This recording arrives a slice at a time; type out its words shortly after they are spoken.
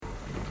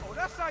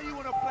you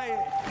want to play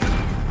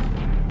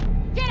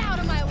it. Get out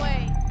of my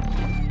way!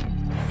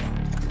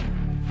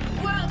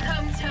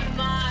 Welcome to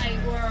my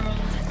world.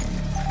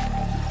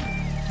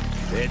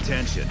 Pay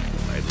attention.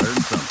 I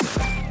learned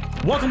something.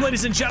 Welcome,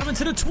 ladies and gentlemen,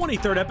 to the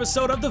 23rd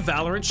episode of The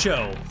Valorant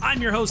Show.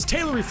 I'm your host,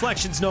 Taylor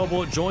Reflections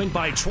Noble, joined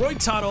by Troy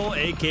Tuttle,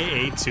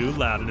 a.k.a. Too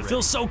Loud. And it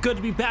feels so good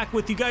to be back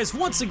with you guys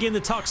once again to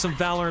talk some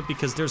Valorant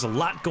because there's a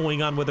lot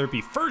going on, whether it be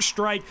First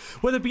Strike,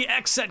 whether it be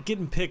XSET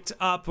getting picked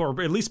up,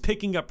 or at least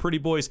picking up Pretty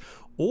Boys,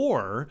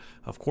 or,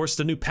 of course,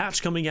 the new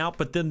patch coming out,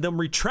 but then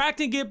them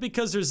retracting it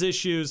because there's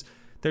issues.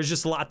 There's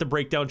just a lot to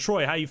break down.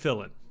 Troy, how you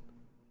feeling?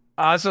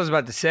 That's what I was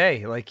about to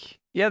say.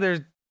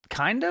 There's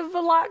kind of a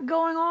lot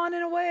going on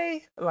in a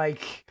way.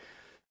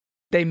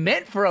 They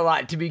meant for a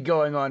lot to be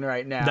going on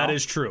right now. That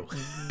is true.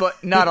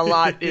 But not a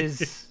lot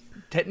is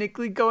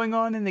technically going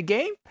on in the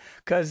game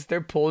because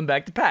they're pulling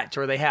back the patch,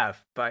 or they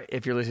have, but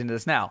if you're listening to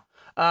this now.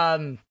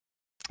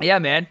 Yeah,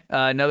 man,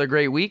 another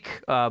great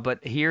week.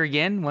 But here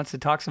again, wants to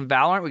talk some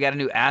Valorant. We got a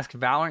new Ask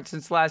Valorant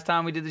since the last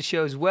time we did the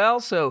show as well.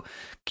 So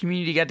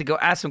community got to go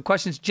ask some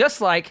questions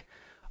just like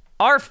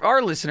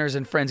our listeners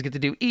and friends get to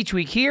do each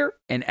week here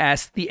and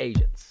Ask the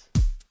Agents.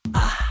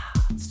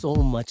 So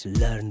much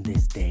learned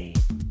this day.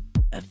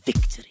 A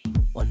victory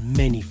on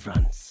many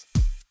fronts.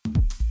 All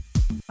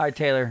right,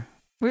 Taylor.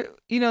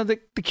 The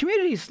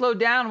community slowed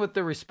down with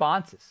the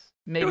responses.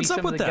 Maybe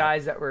some of the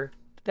guys that were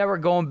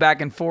going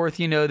back and forth,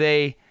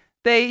 they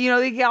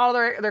got all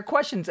their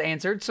questions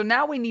answered. So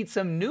now we need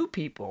some new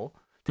people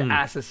to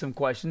ask us some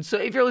questions. So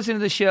if you're listening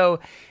to the show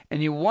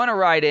and you want to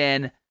write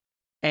in,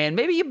 and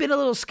maybe you've been a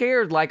little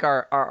scared like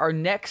our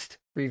next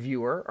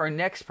reviewer, our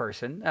next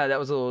person, that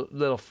was a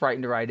little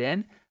frightened to write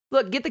in.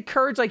 Look, get the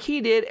courage like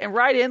he did and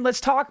write in. Let's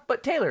talk.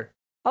 But Taylor,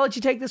 I'll let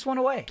you take this one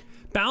away.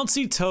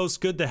 Bouncy Toast,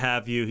 good to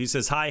have you. He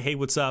says, hi, hey,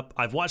 what's up?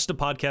 I've watched the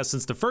podcast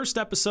since the first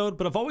episode,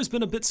 but I've always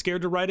been a bit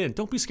scared to write in.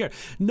 Don't be scared.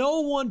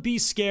 No one be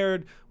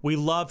scared. We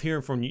love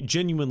hearing from you.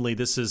 Genuinely,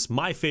 this is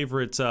my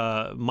favorite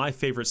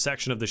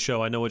section of the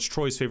show. I know it's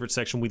Troy's favorite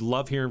section. We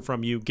love hearing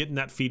from you, getting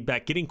that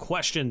feedback, getting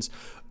questions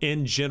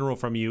in general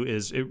from you.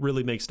 It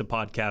really makes the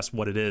podcast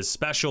what it is,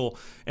 special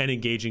and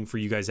engaging for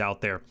you guys out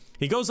there.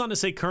 He goes on to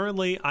say,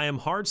 currently, I am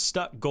hard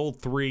stuck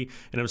gold 3,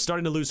 and I'm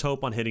starting to lose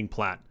hope on hitting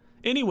plat.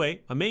 Anyway,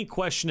 my main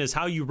question is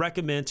how you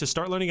recommend to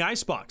start learning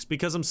Icebox,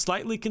 because I'm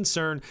slightly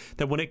concerned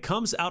that when it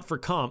comes out for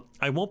comp,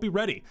 I won't be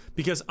ready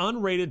because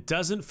unrated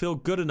doesn't feel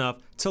good enough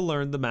to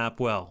learn the map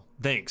well.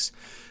 Thanks.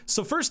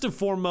 So first and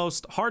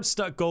foremost, hard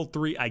stuck gold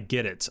 3, I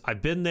get it.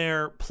 I've been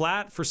there.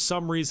 Plat, for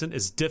some reason,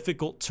 is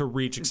difficult to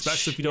reach,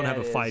 especially if you don't have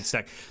a fight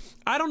stack.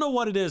 I don't know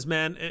what it is,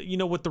 man.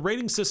 With the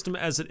rating system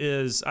as it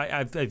is,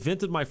 I've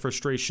vented my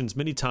frustrations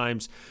many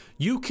times.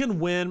 You can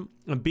win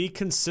and be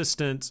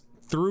consistent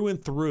through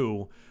and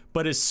through,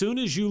 but as soon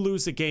as you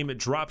lose a game, it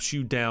drops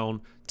you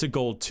down to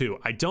gold 2.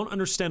 I don't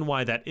understand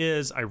why that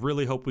is. I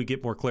really hope we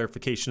get more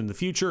clarification in the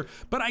future,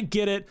 but I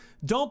get it.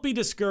 Don't be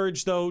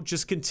discouraged, though.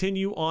 Just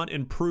continue on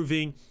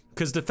improving,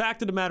 because the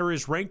fact of the matter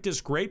is ranked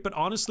is great, but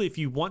honestly, if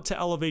you want to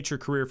elevate your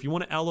career, if you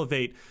want to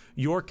elevate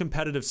your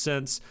competitive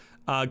sense,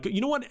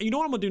 you know what I'm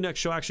going to do next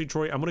show, actually,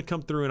 Troy? I'm going to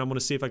come through and I'm going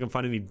to see if I can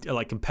find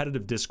any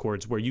competitive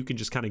discords where you can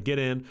just kind of get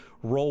in,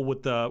 roll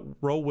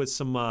with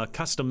some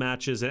custom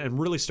matches and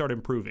really start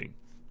improving.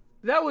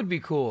 That would be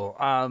cool.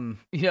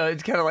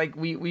 It's kind of like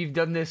we've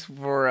done this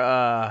for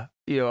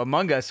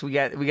Among Us. We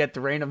got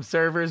the random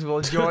servers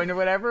we'll join or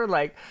whatever.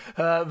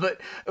 But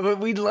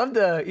we'd love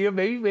to.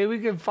 Maybe we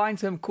can find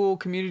some cool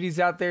communities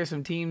out there,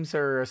 some teams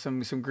or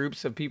some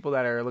groups of people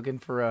that are looking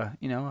for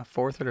a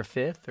fourth or a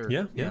fifth. Or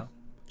yeah,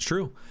 it's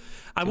true.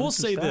 I will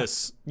say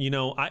this.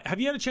 Have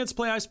you had a chance to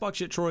play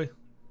Icebox yet, Troy?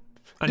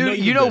 Dude,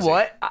 you know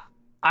what?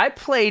 I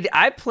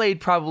played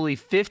probably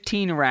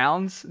 15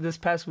 rounds this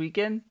past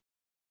weekend.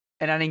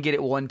 And I didn't get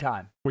it one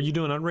time. Were you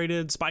doing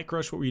unrated, Spike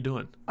Rush? What were you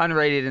doing?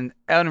 Unrated and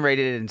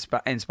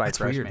Spike Rush. That's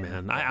weird,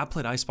 man. I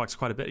played Icebox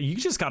quite a bit. You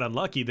just got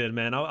unlucky then,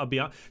 man. I'll be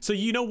honest. So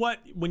you know what?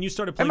 When you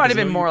started playing, it might have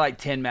been more like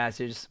 10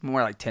 matches.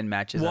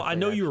 Well, I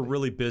know you were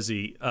really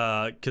busy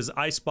because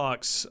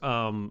Icebox,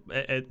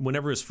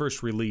 whenever it was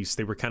first released,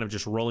 they were kind of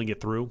just rolling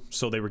it through,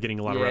 so they were getting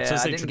a lot of reps.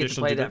 Yeah, I didn't get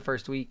to play that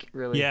first week,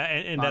 really. Yeah,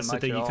 and that's the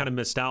thing. You kind of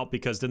missed out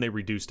because then they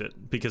reduced it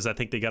because I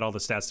think they got all the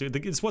stats.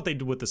 It's what they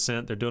did with the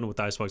Scent. They're doing it with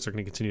Icebox. They're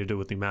going to continue to do it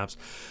with new maps.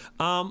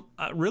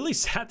 Really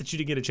sad that you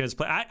didn't get a chance to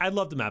play. I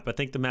love the map. I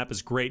think the map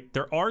is great.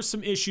 There are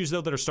some issues,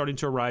 though, that are starting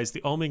to arise.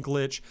 The Omen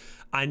glitch.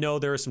 I know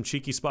there are some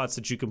cheeky spots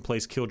that you can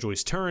place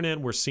Killjoy's turn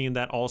in. We're seeing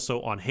that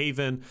also on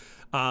Haven.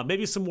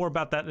 Maybe some more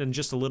about that in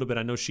just a little bit.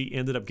 I know she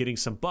ended up getting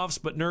some buffs,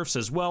 but nerfs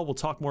as well. We'll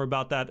talk more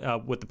about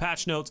that with the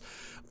patch notes.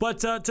 But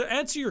to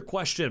answer your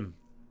question,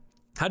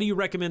 how do you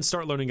recommend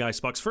start learning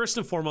Icebox? First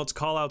and foremost,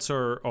 callouts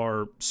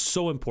are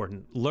so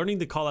important. Learning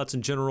the callouts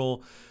in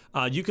general.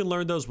 You can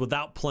learn those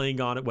without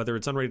playing on it, whether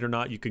it's unrated or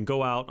not. You can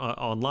go out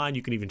online.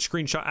 You can even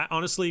screenshot.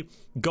 Honestly,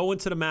 go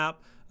into the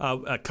map,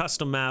 a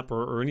custom map,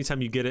 or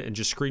anytime you get it, and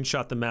just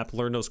screenshot the map,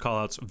 learn those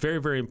callouts. Very,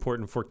 very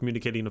important for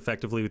communicating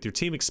effectively with your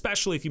team,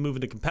 especially if you move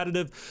into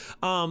competitive.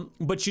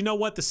 But you know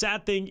what? The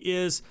sad thing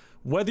is,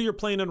 whether you're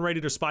playing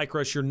unrated or Spike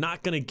Rush, you're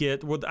not going to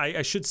get, well,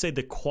 I should say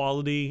the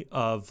quality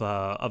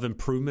of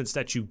improvements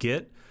that you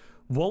get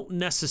won't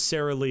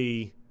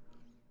necessarily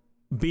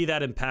be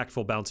that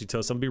impactful, Bouncy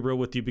Toast. I'm going to be real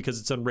with you, because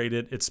it's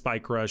unrated, it's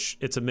Spike Rush,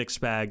 it's a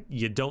mixed bag.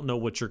 You don't know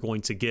what you're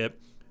going to get.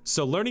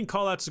 So learning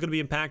callouts is going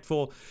to be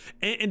impactful.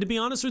 And to be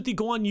honest with you,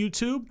 go on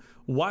YouTube,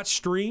 watch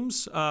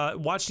streams,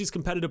 watch these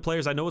competitive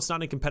players. I know it's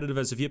not in competitive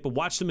as of yet, but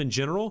watch them in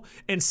general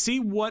and see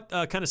what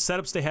kind of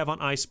setups they have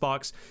on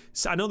Icebox.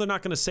 So I know they're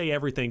not going to say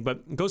everything,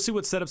 but go see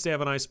what setups they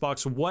have on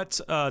Icebox, what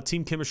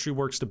team chemistry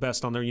works the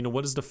best on there. You know,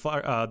 what is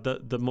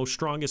the most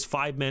strongest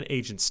 5-man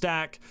agent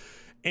stack?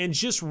 And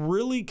just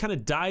really kind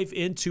of dive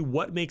into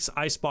what makes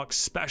Icebox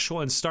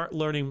special and start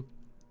learning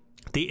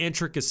the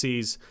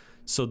intricacies,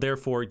 so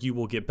therefore you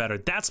will get better.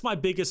 That's my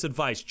biggest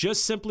advice.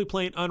 Just simply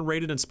playing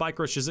unrated and Spike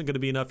Rush isn't going to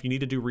be enough. You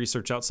need to do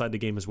research outside the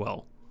game as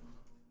well.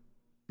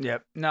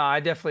 Yep. No,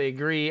 I definitely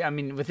agree. I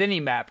mean, with any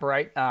map,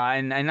 right?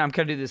 And I'm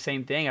going to do the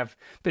same thing. I've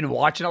been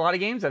watching a lot of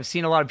games. I've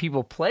seen a lot of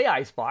people play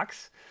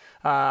Icebox.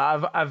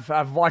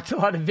 I've watched a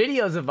lot of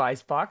videos of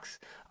Icebox.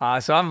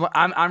 So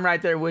I'm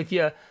right there with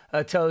you,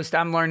 Toast.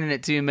 I'm learning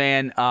it too,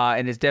 man.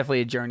 And it's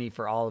definitely a journey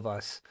for all of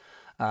us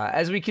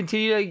as we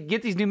continue to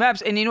get these new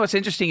maps. And you know what's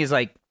interesting is,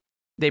 like,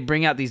 they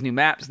bring out these new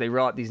maps, they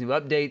roll out these new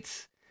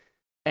updates,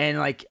 and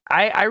like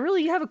I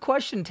really have a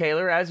question,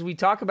 Taylor, as we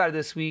talk about it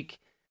this week.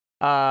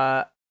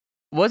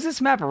 Was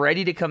this map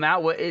ready to come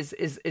out? What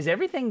is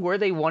everything where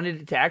they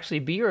wanted it to actually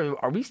be, or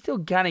are we still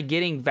kind of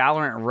getting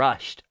Valorant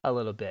rushed a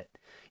little bit?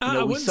 You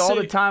know, we saw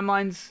the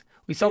timelines.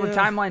 We saw the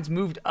timelines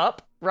moved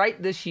up right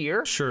this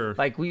year. Sure.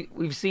 Like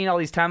we've seen all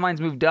these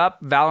timelines moved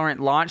up. Valorant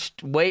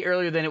launched way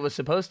earlier than it was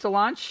supposed to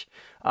launch,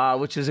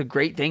 which is a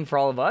great thing for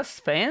all of us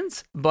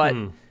fans. But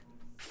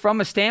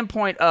from a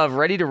standpoint of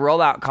ready to roll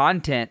out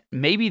content,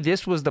 maybe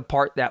this was the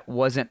part that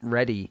wasn't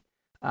ready.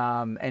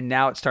 And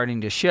now it's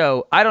starting to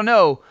show. I don't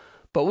know,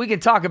 but we can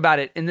talk about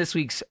it in this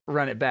week's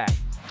Run It Back.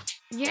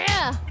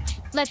 Yeah,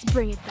 let's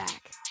bring it back.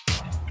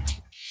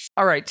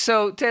 All right,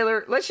 so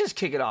Taylor, let's just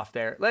kick it off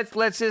there.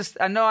 Let's just.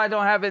 I know I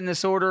don't have it in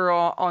this order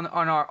on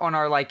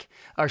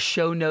our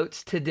show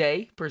notes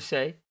today per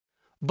se,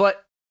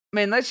 but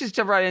man, let's just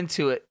jump right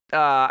into it.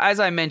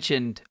 As I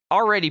mentioned,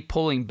 already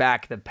pulling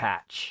back the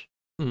patch.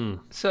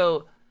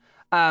 So,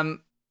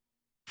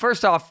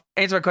 first off,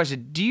 answer my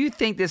question. Do you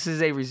think this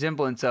is a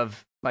resemblance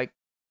of like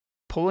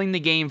pulling the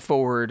game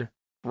forward,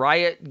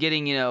 Riot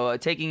getting,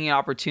 taking the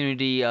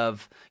opportunity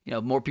of,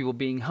 more people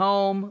being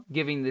home,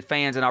 giving the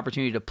fans an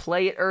opportunity to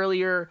play it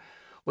earlier?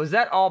 Was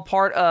that all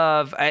part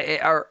of,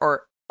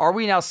 or are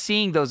we now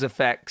seeing those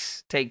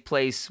effects take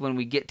place when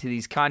we get to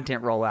these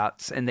content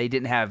rollouts and they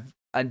didn't have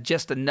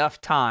just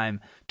enough time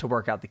to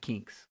work out the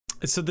kinks?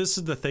 So this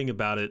is the thing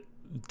about it.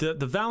 The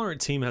Valorant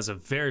team has a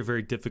very,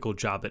 very difficult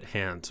job at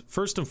hand.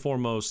 First and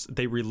foremost,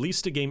 they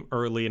released a game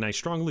early, and I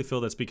strongly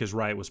feel that's because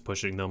Riot was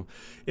pushing them.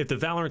 If the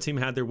Valorant team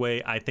had their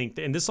way, I think,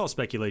 and this is all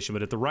speculation,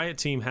 but if the Riot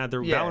team had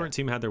their Valorant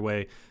team had their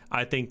way,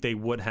 I think they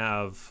would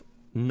have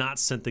not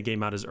sent the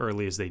game out as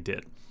early as they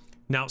did.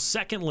 Now,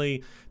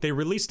 secondly, they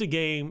released a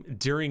game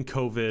during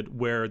COVID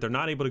where they're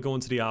not able to go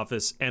into the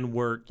office and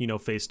work,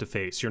 face to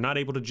face. You're not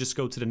able to just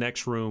go to the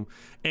next room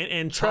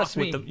and talk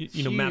with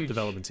the map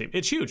development team.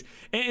 It's huge,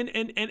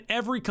 and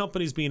every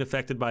company's being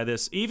affected by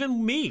this.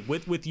 Even me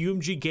with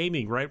UMG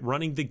Gaming, right,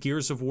 running the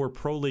Gears of War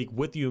Pro League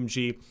with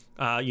UMG.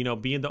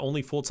 Being the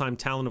only full-time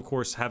talent, of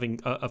course, having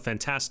a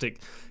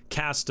fantastic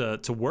cast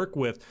to work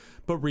with.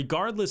 But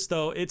regardless,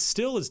 though, it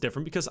still is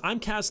different because I'm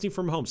casting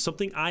from home,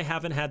 something I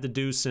haven't had to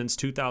do since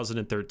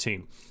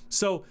 2013.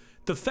 So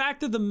the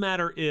fact of the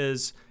matter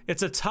is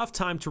it's a tough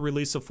time to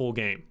release a full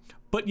game.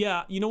 But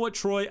yeah, you know what,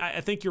 Troy? I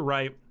think you're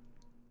right.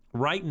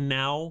 Right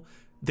now,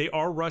 they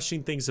are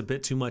rushing things a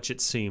bit too much, it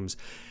seems.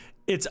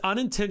 It's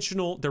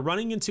unintentional. They're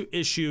running into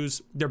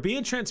issues. They're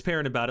being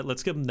transparent about it.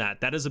 Let's give them that.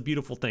 That is a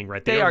beautiful thing,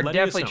 right? They are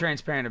definitely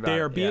transparent about it. They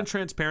are being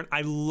transparent.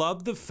 I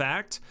love the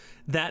fact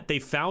that they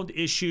found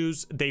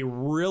issues. They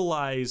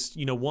realized,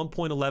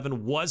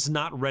 1.11 was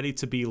not ready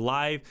to be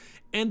live,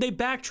 and they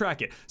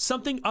backtrack it.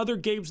 Something other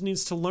games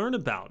needs to learn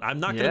about. I'm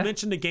not going to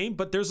mention the game,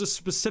 but there's a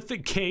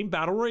specific game,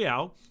 Battle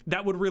Royale,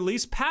 that would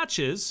release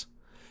patches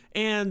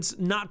and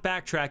not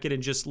backtrack it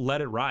and just let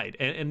it ride.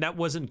 And that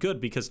wasn't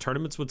good because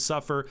tournaments would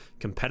suffer,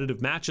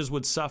 competitive matches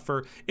would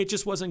suffer. It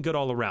just wasn't good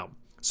all around.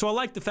 So I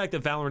like the fact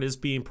that Valorant is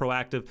being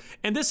proactive.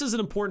 And this is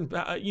an important,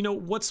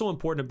 what's so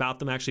important about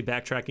them actually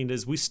backtracking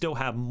is we still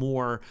have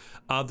more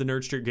of the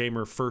Nerd Street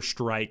Gamer First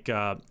Strike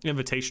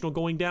Invitational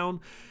going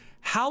down.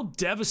 How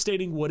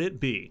devastating would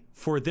it be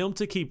for them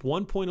to keep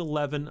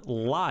 1.11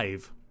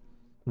 live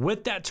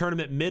with that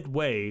tournament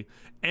midway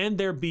and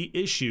there be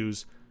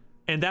issues,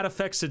 and that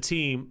affects the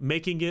team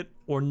making it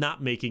or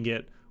not making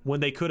it when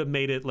they could have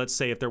made it, let's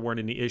say, if there weren't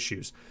any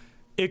issues.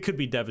 it could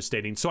be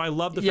devastating. So I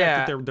love the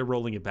fact that they're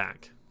rolling it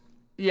back.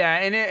 Yeah,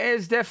 and it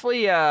is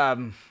definitely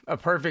a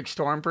perfect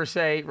storm per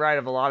se, right?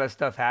 Of a lot of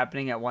stuff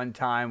happening at one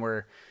time,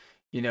 where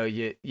you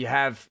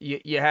have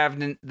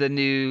the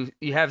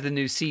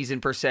new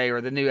season per se,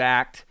 or the new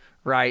act,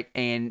 right?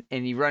 And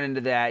you run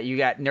into that. You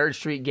got Nerd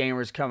Street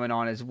Gamers coming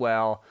on as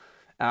well,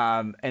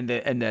 and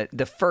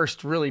the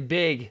first really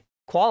big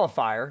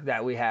qualifier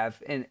that we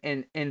have in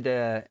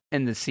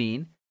the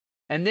scene.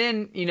 And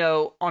then,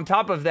 on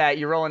top of that,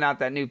 you're rolling out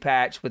that new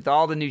patch with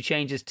all the new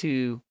changes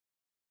to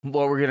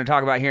what we're going to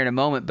talk about here in a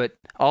moment, but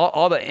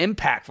all the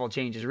impactful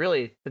changes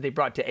really that they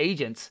brought to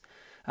agents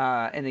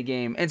in the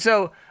game. And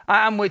so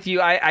I'm with you.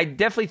 I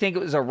definitely think it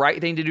was a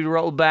right thing to do to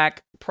roll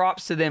back.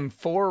 Props to them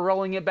for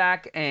rolling it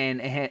back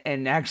and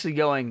actually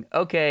going,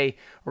 okay,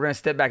 we're going to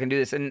step back and do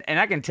this. And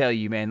I can tell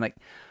you, man, like,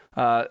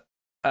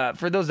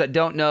 for those that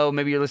don't know,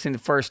 maybe you're listening the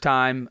first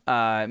time,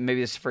 maybe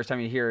this is the first time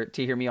you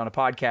hear me on a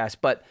podcast,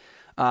 but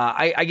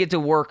I get to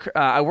work.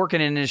 I work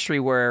in an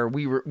industry where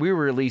we were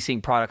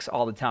releasing products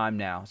all the time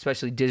now,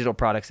 especially digital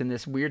products in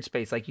this weird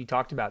space, like you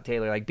talked about,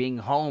 Taylor, like being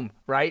home,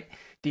 right?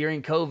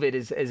 During COVID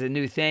is a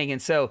new thing.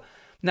 And so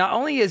not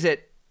only is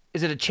it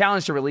a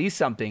challenge to release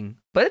something,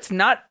 but it's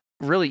not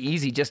really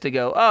easy just to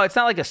go, oh, it's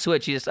not like a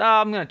switch. You just,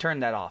 I'm going to turn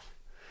that off.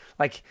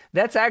 Like,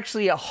 that's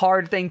actually a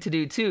hard thing to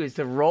do too, is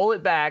to roll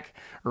it back,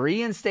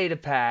 reinstate a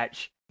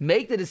patch,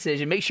 make the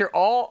decision, make sure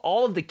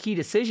all of the key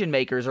decision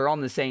makers are on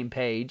the same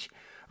page,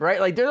 right?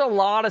 Like, there's a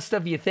lot of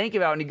stuff you think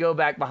about when you go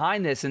back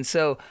behind this. And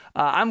so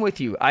I'm with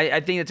you. I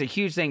think it's a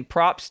huge thing.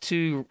 Props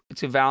to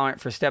Valorant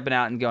for stepping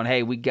out and going,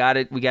 hey, we got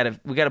it. We got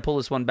to pull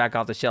this one back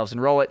off the shelves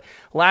and roll it.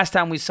 Last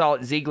time we saw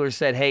it, Ziegler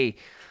said, hey,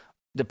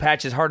 the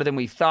patch is harder than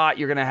we thought.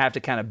 You're going to have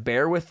to kind of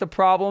bear with the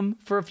problem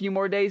for a few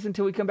more days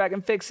until we come back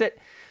and fix it.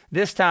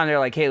 This time they're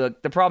like, hey,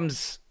 look, the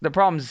problems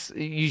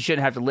you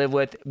shouldn't have to live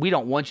with. We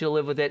don't want you to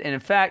live with it. And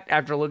in fact,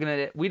 after looking at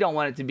it, we don't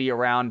want it to be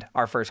around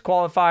our first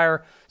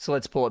qualifier. So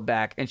let's pull it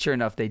back. And sure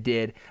enough, they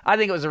did. I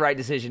think it was the right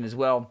decision as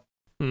well.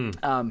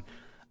 So,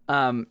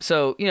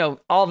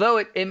 although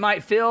it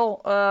might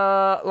feel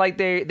like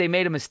they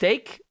made a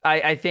mistake,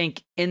 I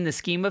think in the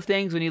scheme of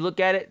things, when you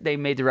look at it, they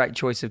made the right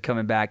choice of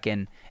coming back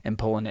and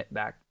pulling it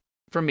back.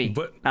 For me,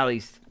 at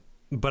least.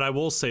 But I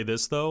will say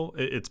this, though.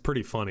 It's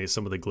pretty funny,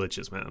 some of the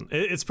glitches, man.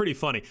 It's pretty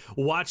funny.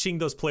 Watching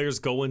those players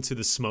go into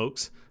the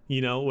smokes,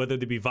 whether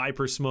they be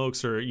Viper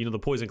smokes or, the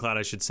Poison Cloud,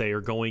 I should say,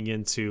 or going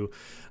into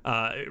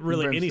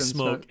really any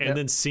smoke, and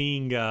then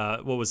seeing,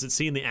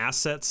 seeing the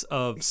assets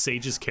of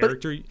Sage's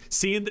character,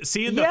 seeing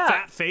the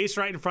fat face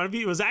right in front of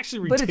you. It was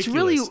actually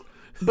ridiculous.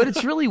 But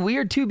it's really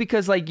weird, too,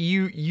 because, like,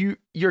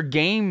 your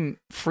game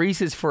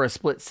freezes for a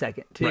split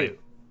second, too. Right.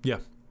 Yeah.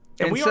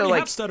 And we already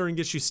have stuttering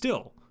issues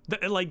still.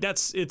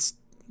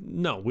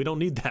 No, we don't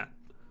need that.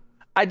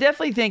 I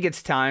definitely think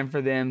it's time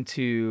for them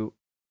to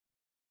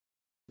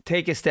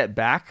take a step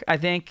back. I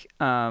think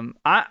I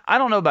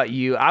don't know about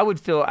you. I would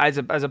feel as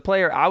a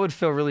player, I would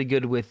feel really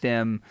good with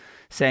them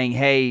saying,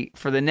 "Hey,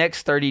 for the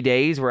next 30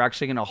 days, we're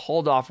actually going to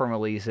hold off on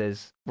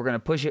releases. We're going to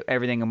push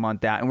everything a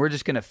month out, and we're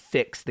just going to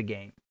fix the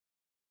game.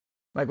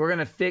 Like, we're going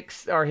to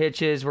fix our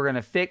hitches. We're going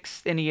to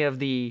fix any of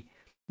the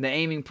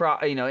aiming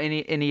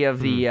any of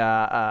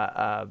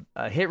the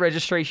hit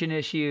registration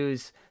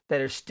issues that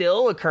are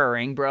still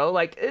occurring, bro.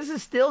 Like, this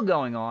is still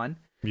going on.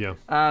 Yeah.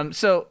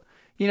 So,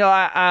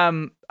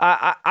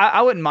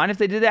 I wouldn't mind if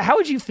they did that. How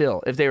would you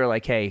feel if they were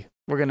like, hey,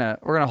 we're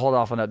gonna hold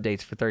off on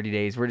updates for 30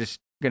 days. We're just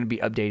gonna be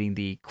updating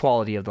the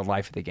quality of the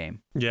life of the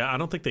game. Yeah, I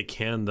don't think they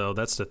can, though.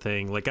 That's the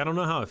thing. Like, I don't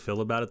know how I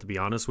feel about it, to be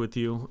honest with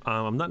you.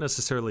 I'm not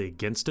necessarily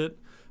against it,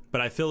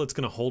 but I feel it's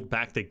going to hold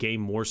back the game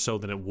more so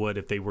than it would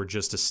if they were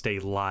just to stay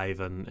live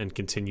and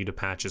continue to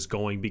patches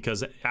going.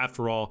 Because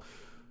after all,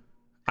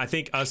 I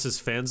think us as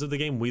fans of the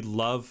game, we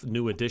love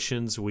new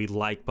additions. We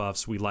like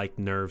buffs. We like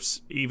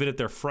nerfs. Even if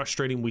they're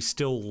frustrating, we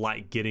still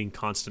like getting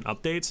constant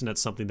updates, and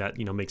that's something that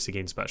makes the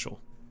game special.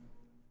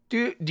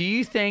 Do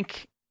you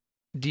think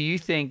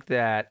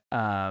that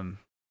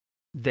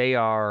they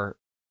are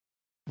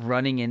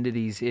running into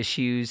these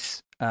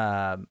issues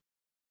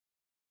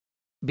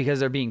because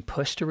they're being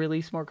pushed to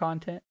release more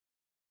content?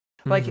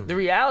 Like, the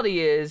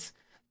reality is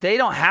they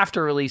don't have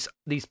to release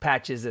these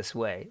patches this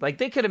way. Like,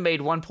 they could have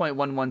made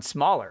 1.11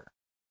 smaller,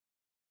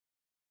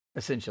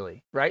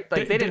 essentially, right?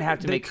 Like, they didn't have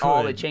to make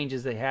all the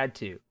changes they had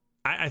to.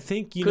 I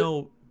think,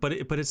 but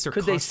it's their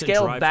could constant they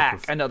scale drive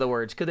back, in other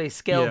words, could they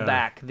scale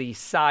back the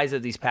size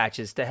of these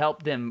patches to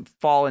help them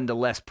fall into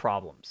less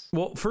problems?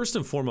 Well, first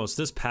and foremost,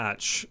 this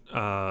patch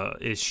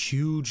is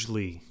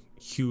hugely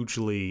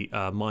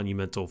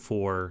monumental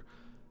for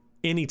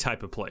any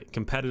type of play,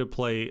 competitive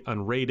play,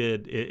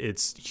 unrated.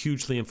 It's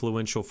hugely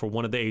influential for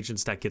one of the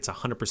agents that gets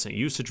 100%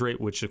 usage rate,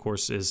 which of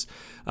course is,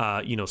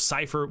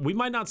 Cypher. We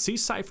might not see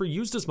Cypher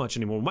used as much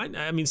anymore.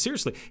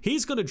 Seriously,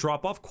 he's going to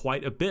drop off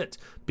quite a bit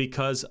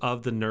because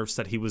of the nerfs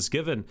that he was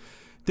given.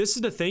 This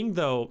is the thing,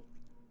 though.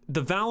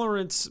 The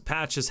Valorant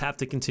patches have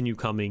to continue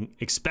coming,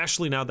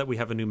 especially now that we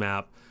have a new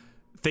map.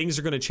 Things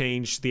are going to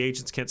change. The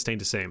agents can't stay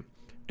the same.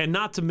 And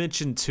not to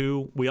mention,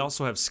 too, we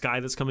also have Sky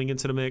that's coming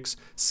into the mix.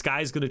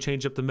 Sky's going to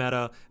change up the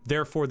meta.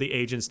 Therefore, the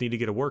agents need to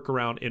get a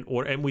workaround in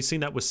order. And we've seen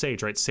that with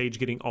Sage, right? Sage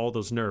getting all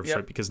those nerfs,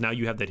 right? Because now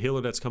you have that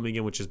healer that's coming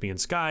in, which is being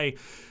Sky,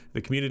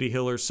 the community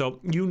healer. So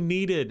you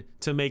needed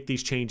to make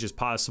these changes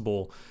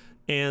possible.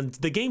 And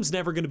the game's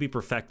never going to be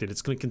perfected.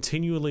 It's going to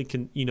continually,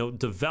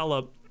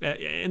 develop.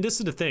 And this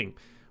is the thing.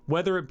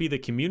 Whether it be the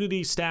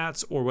community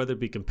stats or whether it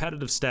be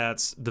competitive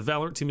stats, the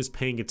Valorant team is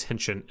paying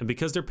attention. And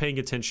because they're paying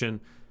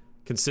attention,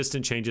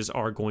 consistent changes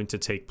are going to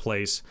take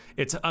place.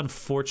 It's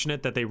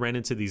unfortunate that they ran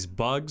into these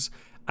bugs.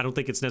 I don't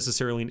think it's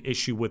necessarily an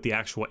issue with the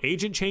actual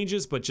agent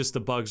changes, but just the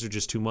bugs are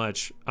just too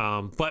much.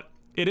 But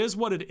it is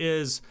what it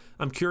is.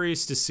 I'm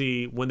curious to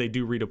see when they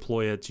do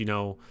redeploy it,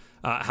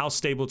 how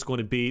stable it's going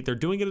to be. They're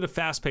doing it at a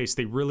fast pace.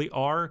 They really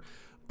are.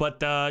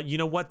 But you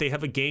know what? They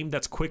have a game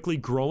that's quickly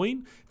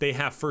growing. They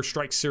have First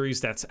Strike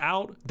series that's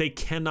out. They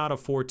cannot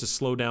afford to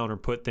slow down or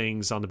put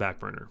things on the back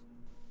burner.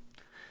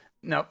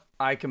 Nope,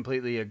 I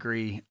completely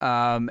agree.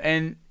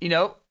 And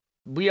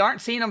we aren't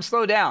seeing them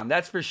slow down.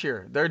 That's for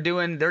sure. They're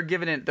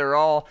giving it their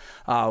all.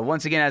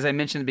 Once again, as I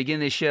mentioned at the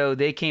beginning of the show,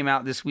 they came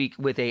out this week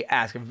with a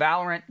Ask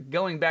Valorant,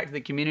 going back to the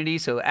community.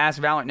 So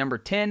Ask Valorant number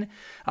 10,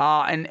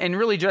 and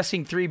really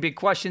addressing 3 big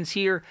questions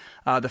here.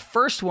 The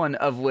first one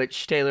of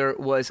which, Taylor,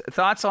 was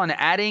thoughts on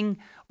adding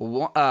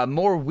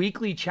more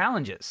weekly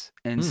challenges.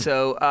 And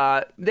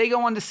so they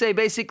go on to say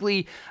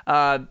basically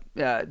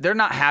they're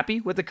not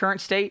happy with the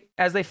current state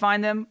as they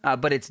find them,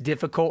 but it's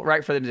difficult,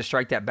 right, for them to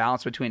strike that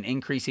balance between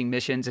increasing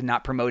missions and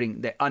not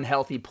promoting the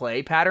unhealthy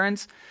play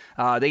patterns.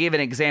 They gave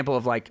an example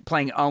of like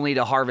playing only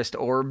to harvest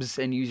orbs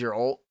and use your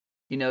ult,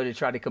 to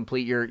try to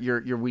complete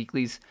your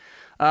weeklies.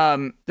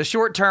 The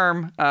short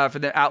term for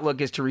the outlook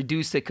is to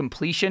reduce the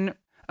completion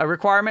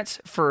requirements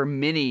for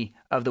many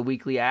of the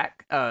weekly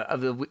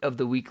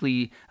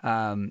weekly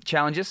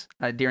challenges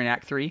during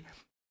Act 3.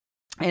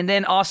 And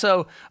then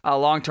also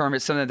long term,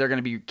 it's something that they're going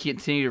to be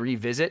continue to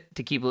revisit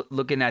to keep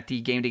looking at the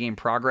game to game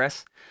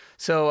progress.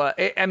 So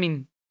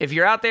if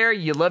you're out there,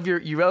 you love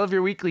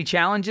your weekly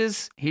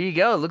challenges, here you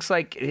go. It looks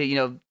like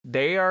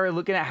they are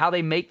looking at how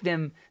they make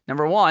them,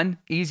 number one,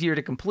 easier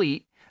to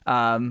complete.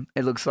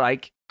 It looks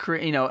like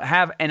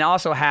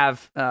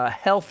have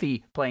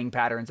healthy playing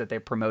patterns that they're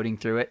promoting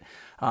through it,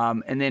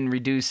 and then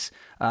reduce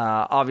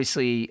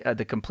obviously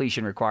the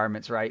completion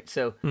requirements, right?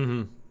 So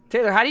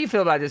Taylor, how do you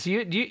feel about this?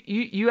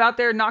 You out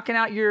there knocking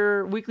out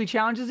your weekly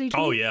challenges each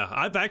week? Oh, yeah.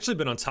 I've actually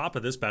been on top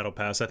of this Battle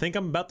Pass. I think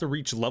I'm about to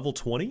reach level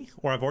 20,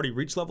 or I've already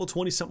reached level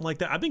 20, something like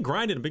that. I've been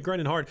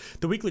grinding hard.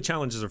 The weekly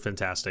challenges are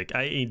fantastic.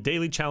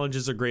 Daily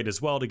challenges are great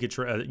as well to get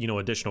your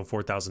additional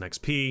 4,000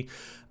 XP.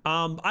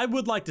 I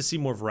would like to see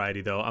more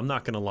variety, though. I'm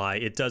not going to lie.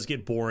 It does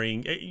get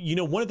boring.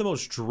 One of the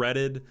most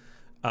dreaded...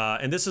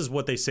 and this is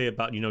what they say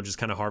about, just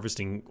kind of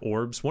harvesting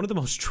orbs. One of the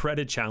most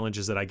dreaded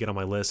challenges that I get on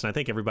my list, and I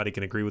think everybody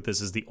can agree with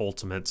this, is the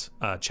ultimate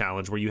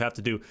challenge, where you have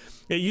to do,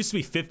 it used to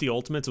be 50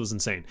 ultimates. It was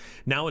insane.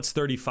 Now it's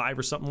 35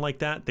 or something like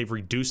that. They've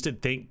reduced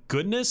it, thank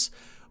goodness,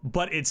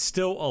 but it's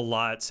still a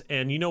lot.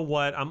 And you know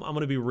what? I'm going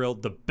to be real.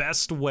 The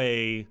best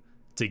way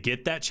to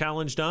get that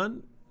challenge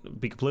done,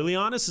 be completely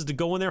honest, is to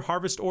go in there,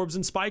 harvest orbs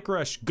and spike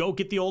rush, go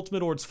get the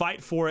ultimate orbs,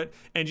 fight for it,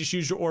 and just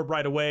use your orb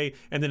right away.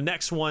 And then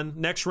next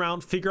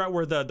round, figure out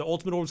where the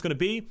ultimate orb is going to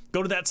be,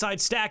 go to that side,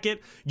 stack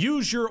it,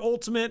 use your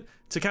ultimate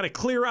to kind of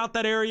clear out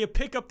that area,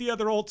 pick up the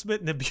other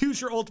ultimate, and abuse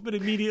your ultimate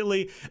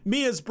immediately.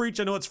 Me as Breach,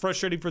 I know it's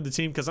frustrating for the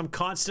team because I'm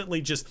constantly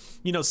just,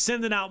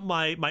 sending out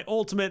my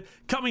ultimate,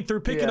 coming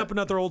through, picking up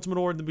another ultimate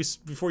orb, and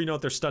before you know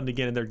it, they're stunned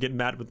again, and they're getting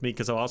mad with me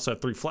because I also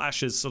have 3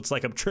 flashes, so it's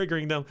like I'm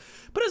triggering them.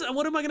 But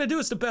what am I going to do?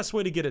 It's the best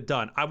way to get it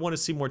done. I want to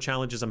see more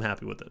challenges. I'm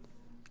happy with it.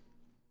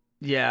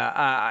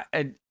 Yeah,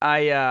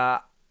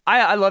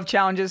 I love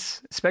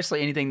challenges,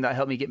 especially anything that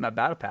helped me get my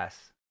Battle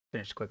Pass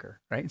finished quicker,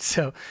 right?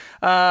 So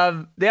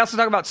they also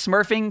talk about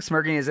smurfing.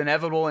 Smurfing is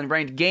inevitable in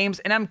ranked games,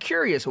 and I'm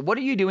curious, what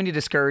are you doing to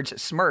discourage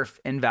smurf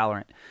in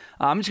Valorant?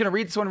 I'm just going to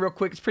read this one real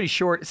quick. It's pretty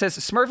short. It says,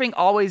 smurfing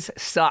always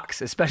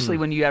sucks, especially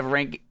when you have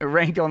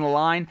ranked on the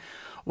line.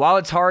 While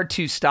it's hard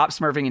to stop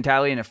smurfing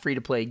entirely in a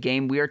free-to-play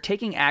game, we are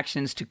taking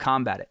actions to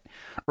combat it.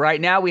 Right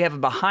now, we have a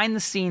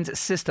behind-the-scenes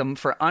system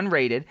for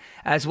unrated,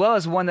 as well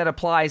as one that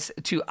applies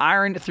to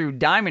Iron through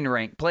Diamond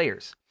rank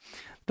players.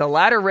 The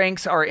latter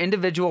ranks our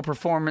individual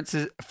performance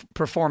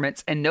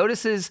and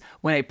notices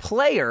when a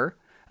player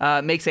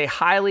makes a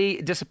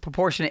highly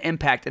disproportionate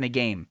impact in a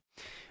game.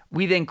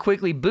 We then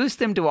quickly boost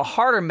them to a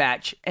harder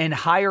match and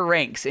higher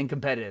ranks in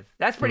competitive.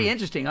 That's pretty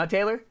interesting, huh,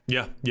 Taylor?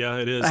 Yeah,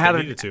 it is. They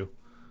needed to.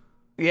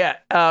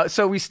 Yeah,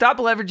 so we stopped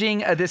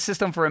leveraging this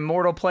system for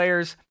immortal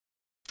players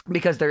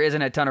because there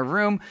isn't a ton of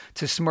room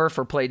to smurf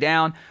or play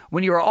down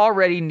when you are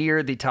already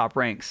near the top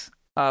ranks.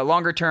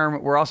 Longer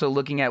term, we're also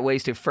looking at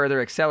ways to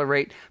further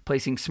accelerate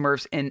placing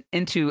smurfs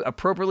into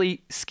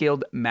appropriately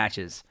skilled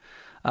matches.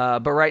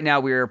 But right now,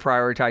 we are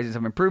prioritizing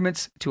some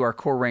improvements to our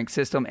core rank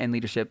system and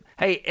leadership.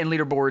 Hey, and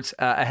leaderboards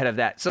ahead of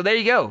that. So there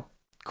you go.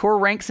 Core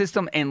rank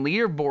system and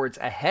leaderboards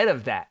ahead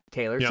of that,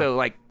 Taylor. Yeah. So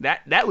like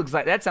that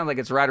sounds like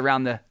it's right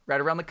around the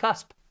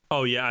cusp.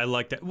 Oh, yeah, I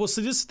like that. Well,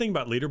 so this is the thing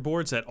about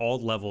leaderboards at all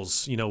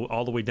levels,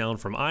 all the way down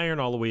from Iron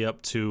all the way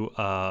up to,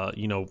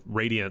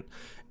 Radiant.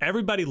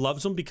 Everybody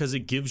loves them because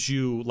it gives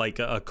you like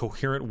a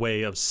coherent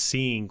way of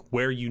seeing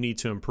where you need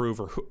to improve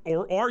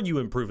or are you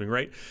improving,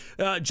 right?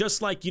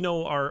 Just like,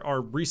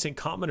 our recent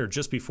commenter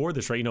just before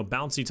this, right?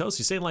 Bouncy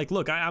Toasty saying like,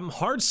 look, I'm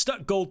hard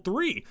stuck gold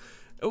 3.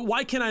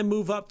 Why can't I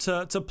move up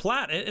to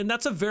plat? And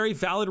that's a very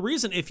valid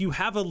reason. If you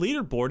have a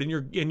leaderboard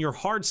and you're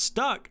hard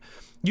stuck,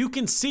 you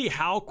can see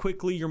how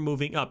quickly you're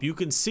moving up. You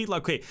can see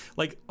all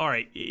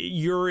right,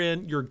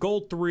 you're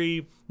gold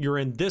 3, you're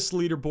in this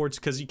leaderboards,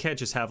 because you can't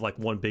just have like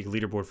one big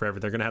leaderboard forever.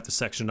 They're going to have to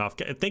section it off.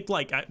 Think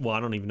I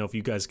don't even know if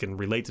you guys can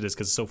relate to this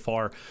because it's so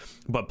far,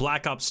 but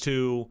Black Ops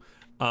 2,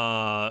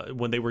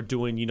 when they were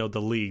doing,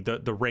 the league,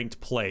 the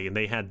ranked play, and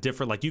they had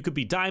different, like you could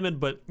be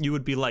diamond, but you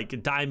would be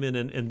like diamond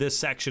in this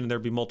section, and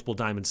there'd be multiple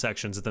diamond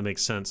sections, if that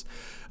makes sense.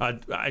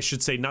 I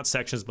should say not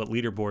sections, but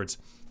leaderboards.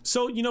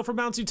 So, for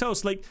Bouncy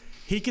Toast, like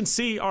he can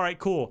see, all right,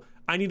 cool.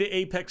 I need an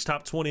Apex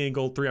top 20 in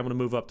gold 3. I'm going to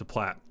move up to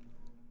plat.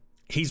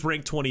 He's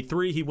ranked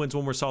 23. He wins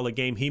one more solid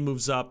game. He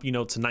moves up,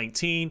 to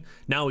 19.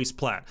 Now he's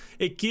plat.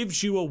 It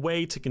gives you a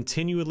way to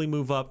continually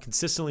move up,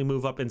 consistently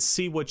move up, and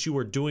see what you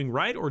are doing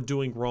right or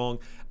doing wrong.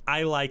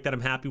 I like that.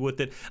 I'm happy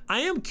with it. I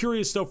am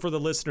curious, though, for the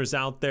listeners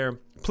out there,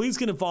 please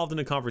get involved in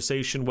the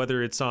conversation,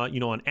 whether it's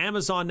on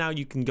Amazon now,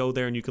 you can go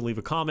there and you can leave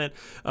a comment,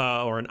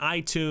 or on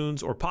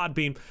iTunes or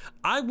Podbean.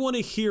 I want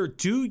to hear,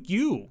 do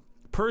you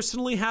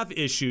personally have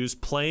issues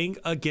playing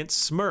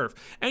against Smurf?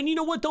 And you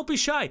know what? Don't be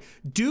shy.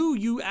 Do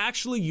you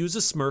actually use a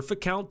Smurf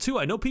account too?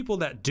 I know people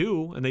that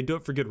do, and they do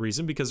it for good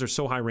reason because they're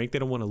so high ranked they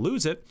don't want to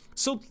lose it.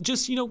 So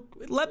just,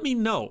 let me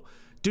know.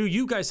 Do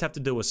you guys have to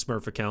deal with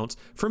Smurf accounts?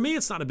 For me,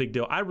 it's not a big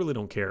deal. I really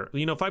don't care.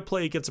 If I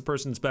play against a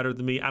person that's better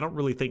than me, I don't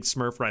really think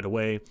Smurf right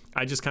away.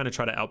 I just kind of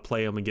try to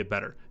outplay them and get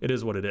better. It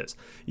is what it is.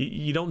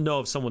 You don't know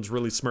if someone's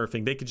really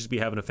Smurfing. They could just be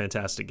having a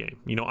fantastic game.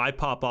 I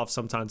pop off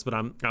sometimes, but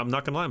I'm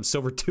not gonna lie. I'm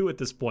silver 2 at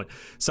this point.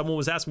 Someone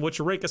was asking, "What's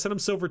your rank?" I said, "I'm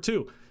silver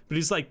 2." But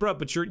he's like, "Bro,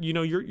 but you're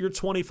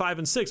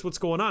 25-6. What's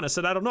going on?" I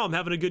said, "I don't know. I'm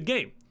having a good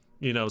game."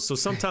 So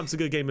sometimes a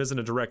good game isn't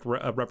a direct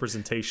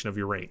representation of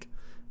your rank.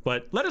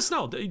 But let us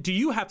know. Do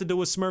you have to deal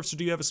with Smurfs, or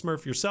do you have a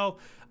Smurf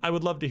yourself? I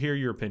would love to hear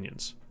your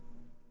opinions.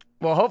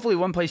 Well, hopefully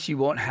one place you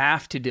won't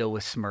have to deal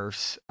with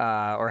Smurfs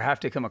or have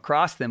to come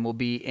across them will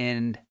be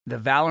in the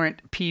Valorant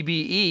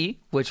PBE,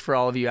 which for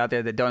all of you out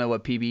there that don't know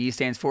what PBE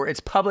stands for, it's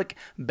public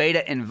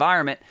beta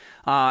environment.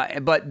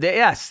 But they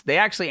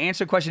actually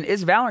answer the question,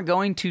 is Valorant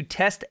going to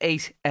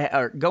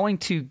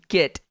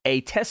get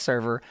a test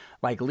server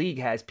like League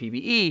has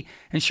PBE?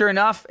 And sure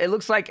enough, it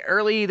looks like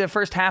early the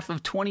first half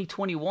of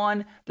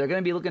 2021, they're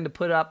going to be looking to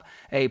put up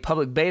a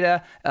public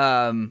beta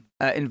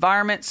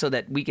environment so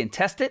that we can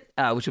test it,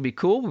 which will be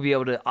cool. We'll be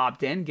able to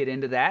opt in, get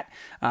into that.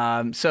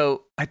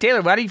 So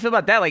Taylor, how do you feel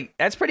about that? Like,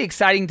 that's pretty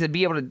exciting to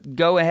be able to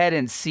go ahead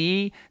and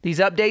see these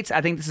updates.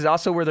 I think this is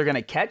also where they're going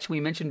to catch.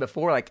 We mentioned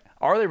before, like,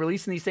 are they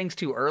releasing these things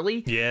too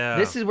early? Yeah.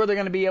 This is where they're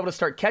going to be able to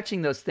start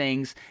catching those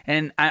things.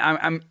 And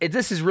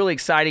this is really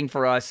exciting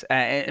for us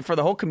and for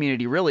the whole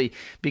community, really,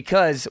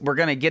 because we're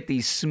going to get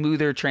these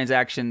smoother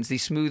transactions,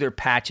 these smoother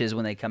patches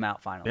when they come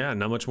out finally. Yeah,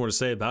 not much more to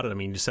say about it. I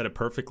mean, you said it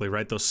perfectly,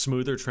 right? Those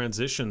smoother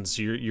transitions.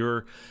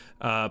 Your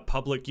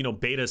public,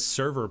 beta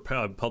server,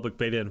 public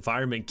beta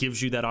environment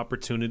gives you that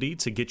opportunity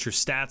to get your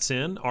stats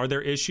in. Are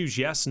there issues?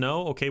 Yes,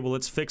 no. Okay, well,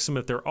 let's fix them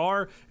if there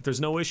are. If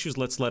there's no issues,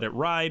 let's let it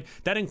ride.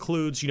 That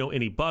includes,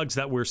 any bugs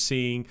that we're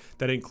seeing.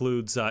 That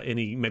includes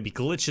any maybe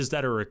glitches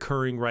that are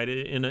occurring, right,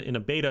 in a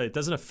beta. It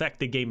doesn't affect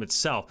the game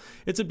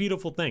itself. It's a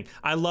beautiful thing.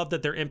 I love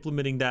that they're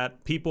implementing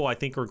that. People, I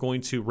think, are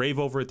going to rave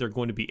over it. They're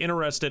going to be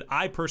interested.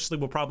 I personally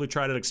will probably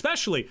try it,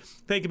 especially,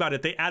 think about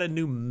it, they add a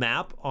new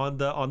map on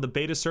the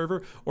beta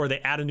server, or they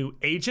add a new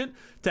agent,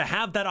 to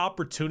have that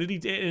opportunity.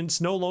 And it's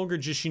no longer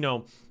just,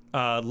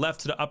 left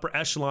to the upper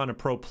echelon of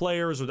pro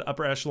players or the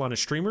upper echelon of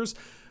streamers.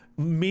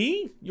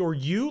 Me or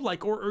you,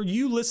 or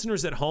you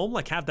listeners at home,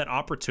 have that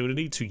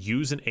opportunity to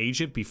use an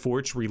agent before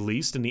it's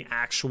released in the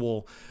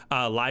actual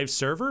live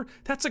server.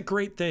 That's a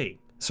great thing.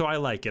 So I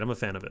like it. I'm a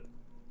fan of it.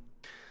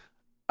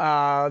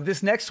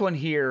 This next one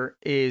here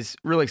is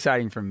really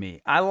exciting for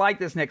me. I like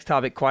this next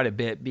topic quite a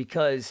bit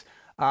because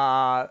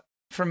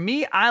for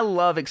me, I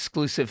love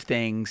exclusive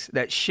things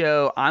that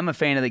show I'm a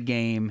fan of the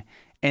game.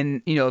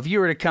 And, if you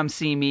were to come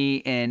see me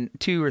in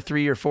 2 or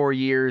 3 or 4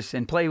 years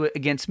and play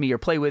against me or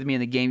play with me in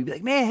the game, you'd be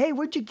like, man, hey,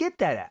 where'd you get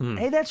that at?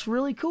 Hey, that's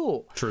really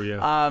cool. True,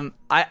 yeah.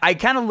 I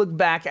kind of look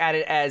back at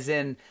it as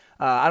in,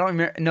 I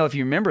don't know if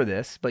you remember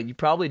this, but you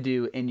probably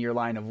do in your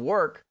line of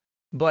work.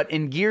 But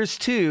in Gears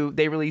 2,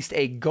 they released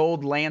a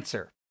Gold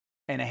Lancer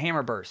and a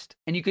Hammer Burst.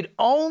 And you could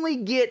only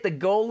get the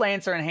Gold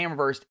Lancer and Hammer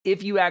Burst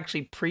if you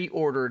actually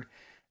pre-ordered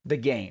the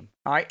game.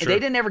 All right. Sure. They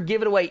didn't ever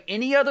give it away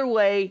any other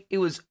way. It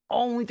was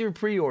only through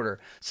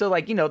pre-order. So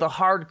the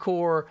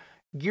hardcore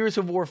Gears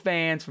of War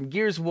fans from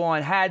Gears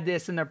 1 had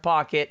this in their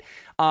pocket.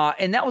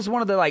 And that was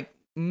one of the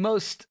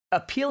most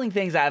appealing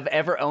things I've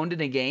ever owned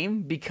in a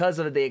game because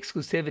of the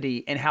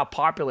exclusivity and how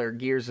popular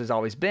Gears has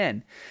always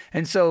been.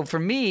 And so for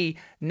me,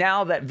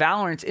 now that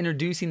Valorant's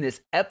introducing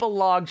this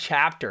epilogue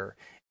chapter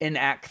in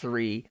Act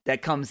 3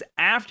 that comes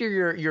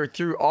after you're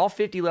through all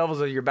 50 levels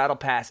of your Battle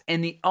Pass,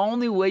 and the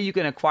only way you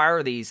can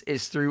acquire these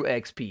is through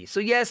XP. So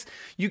yes,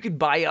 you could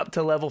buy up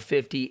to level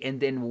 50 and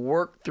then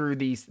work through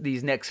these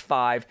next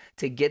 5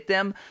 to get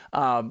them.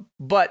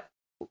 But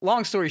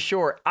long story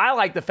short, I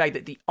like the fact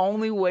that the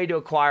only way to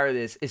acquire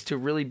this is to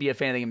really be a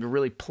fan of the game, to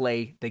really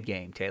play the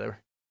game, Taylor.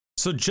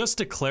 So just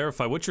to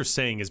clarify, what you're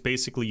saying is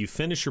basically you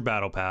finish your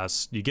Battle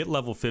Pass, you get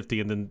level 50,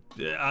 and then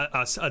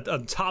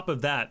on top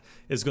of that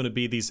is going to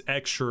be these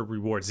extra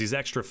rewards, these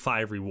extra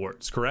 5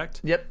 rewards, correct?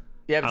 Yep.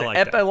 Yeah, the like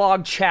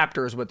epilogue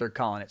chapter is what they're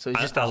calling it. So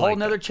it's just a whole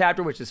nother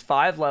chapter, which is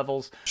 5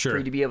 levels for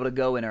you to be able to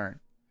go and earn.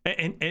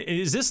 And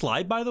is this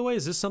live, by the way?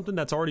 Is this something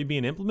that's already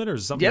being implemented, or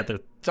is it something that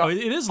they're...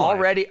 it is live.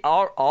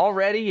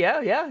 Already,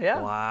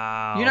 yeah.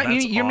 Wow, you awesome.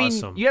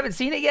 Mean you haven't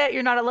seen it yet?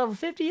 You're not at level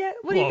 50 yet?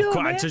 What are you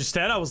doing, man?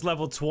 Instead, I was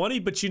level 20,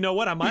 but you know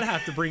what? I might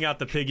have to bring out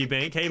the piggy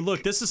bank. Hey,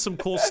 look, this is some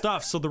cool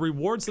stuff. So the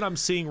rewards that I'm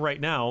seeing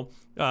right now,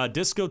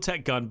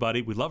 Discotheque Gun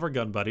Buddy. We love our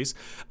gun buddies.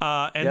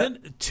 Then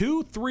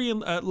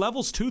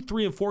levels 2,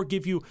 3, and 4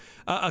 give you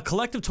a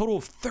collective total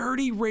of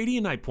 30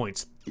 Radiant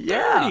points. 30!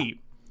 Yeah.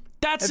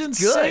 That's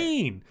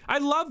insane. Good. I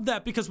love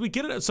that because we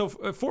get it. So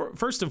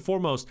first and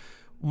foremost,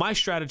 my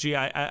strategy,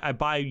 I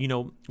buy,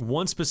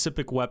 one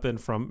specific weapon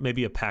from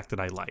maybe a pack that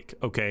I like,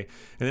 okay?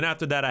 And then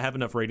after that, I have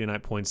enough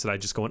Radiant points that I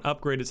just go and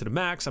upgrade it to the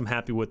max. I'm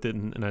happy with it,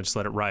 and I just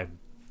let it ride.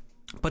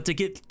 But to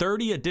get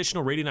 30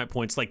 additional Radiant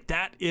points, like,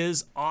 that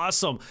is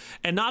awesome.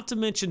 And not to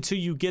mention, too,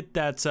 you get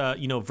that,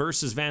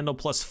 versus Vandal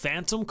plus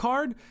Phantom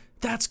card.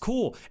 That's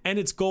cool. And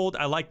it's gold.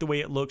 I like the way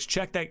it looks.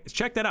 Check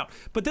that out.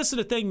 But this is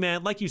the thing,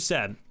 man. Like you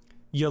said,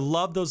 you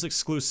love those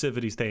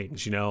exclusivity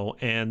things,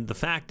 and the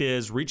fact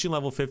is reaching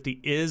level 50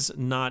 is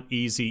not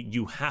easy.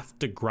 You have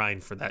to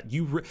grind for that.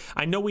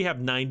 I know we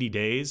have 90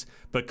 days,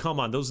 but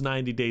come on, those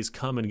 90 days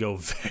come and go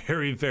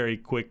very, very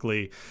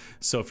quickly.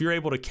 So if you're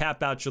able to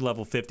cap out your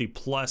level 50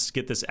 plus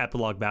get this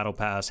Epilogue Battle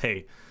Pass,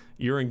 hey,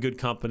 you're in good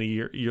company.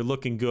 You're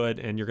looking good,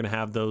 and you're going to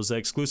have those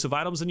exclusive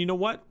items. And you know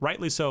what?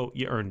 Rightly so,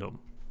 you earned them.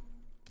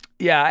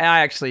 Yeah,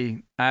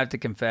 I have to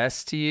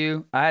confess to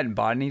you, I hadn't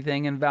bought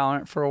anything in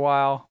Valorant for a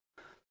while.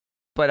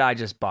 But I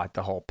just bought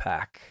the whole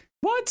pack.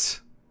 What?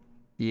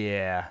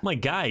 Yeah. My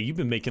guy, you've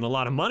been making a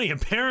lot of money,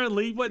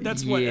 apparently. What? How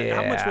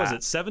much was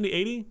it? 70,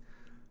 80?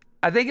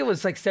 I think it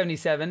was like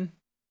 77.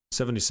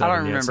 77. I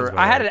don't remember.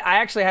 I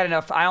actually had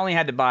enough. I only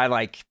had to buy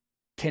like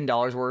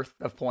 $10 worth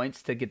of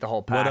points to get the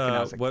whole pack. And I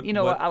was like, what?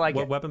 I like it.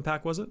 What weapon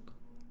pack was it?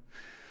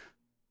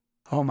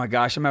 Oh my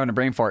gosh, I'm having a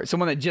brain fart.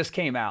 Someone that just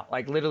came out,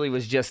 like literally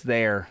was just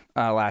there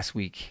last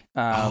week.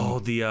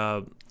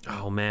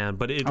 Oh man,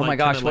 but it. Oh my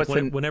gosh,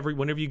 whenever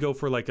you go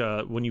for like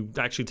when you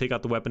actually take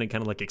out the weapon, it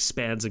kind of like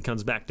expands and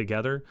comes back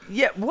together.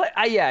 Yeah. What?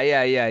 Yeah.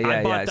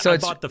 I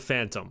bought the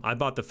Phantom.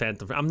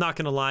 I'm not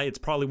gonna lie, it's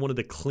probably one of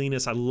the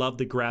cleanest. I love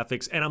the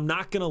graphics, and I'm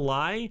not gonna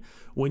lie.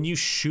 When you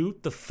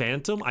shoot the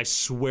Phantom, I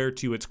swear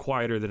to you, it's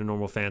quieter than a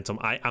normal Phantom.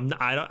 I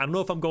don't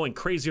know if I'm going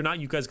crazy or not.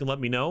 You guys can let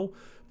me know.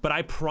 But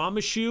I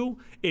promise you,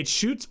 it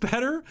shoots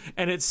better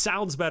and it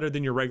sounds better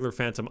than your regular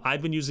Phantom.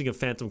 I've been using a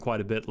Phantom quite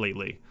a bit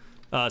lately.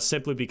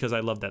 Simply because I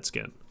love that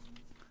skin.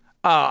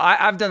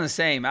 I've done the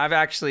same. I've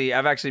actually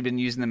been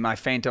using my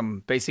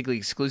Phantom basically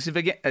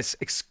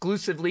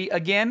exclusively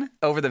again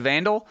over the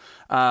Vandal.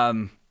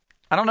 I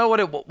don't know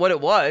what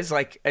it was.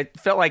 Like, it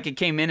felt like it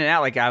came in and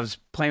out. Like I was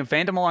playing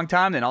Phantom a long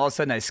time, then all of a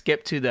sudden I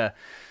skipped to the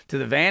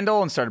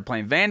Vandal and started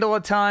playing Vandal a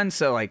ton.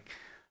 So like,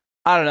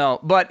 I don't know,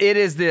 but it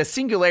is the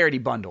Singularity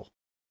Bundle.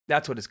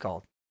 That's what it's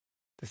called,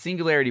 the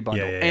Singularity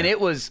Bundle, and it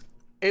was.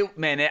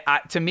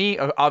 To me,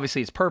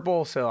 obviously it's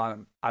purple,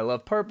 so I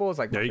love purple. It's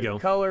like my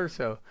favorite color.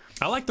 So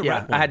I like the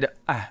red one.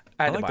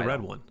 I like the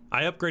red one.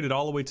 I upgraded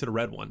all the way to the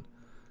red one.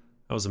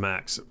 That was a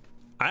max.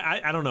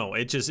 I don't know.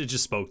 It just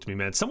spoke to me,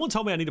 man. Someone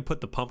told me I need to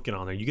put the pumpkin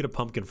on there. You get a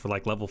pumpkin for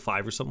like level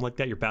 5 or something like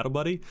that. Your battle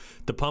buddy,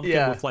 the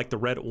pumpkin with like the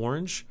red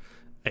orange.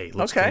 Hey, it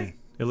looks clean.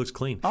 It looks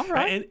clean. All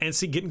right. And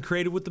see, getting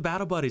creative with the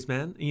battle buddies,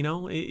 man.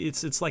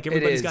 It's like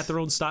everybody's got their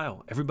own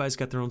style. Everybody's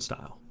got their own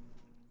style.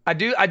 I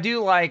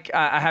do like,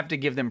 I have to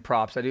give them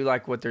props. I do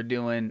like what they're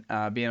doing,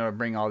 being able to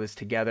bring all this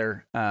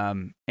together.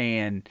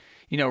 And,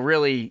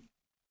 really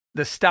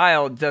the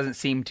style doesn't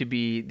seem to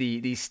be,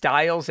 the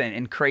styles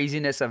and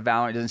craziness of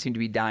Valorant doesn't seem to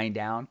be dying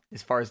down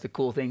as far as the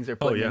cool things they're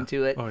putting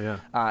into it. Oh, yeah.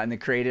 And the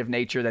creative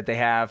nature that they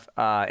have.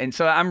 And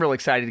so I'm really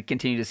excited to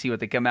continue to see what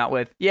they come out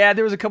with. Yeah,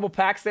 there was a couple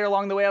packs there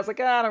along the way. I was like,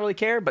 I don't really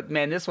care. But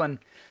man, this one,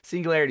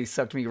 Singularity,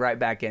 sucked me right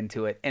back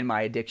into it and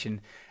my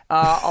addiction.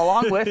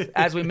 Along with,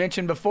 as we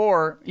mentioned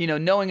before,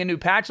 knowing a new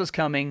patch was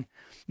coming,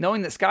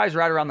 knowing that Sky's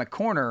right around the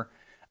corner,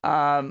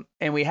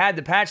 and we had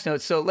the patch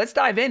notes. So let's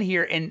dive in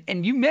here.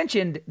 And you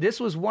mentioned this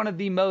was one of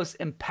the most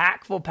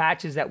impactful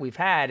patches that we've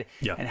had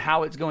and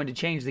how it's going to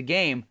change the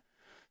game.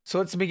 So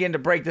let's begin to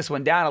break this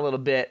one down a little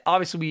bit.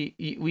 Obviously,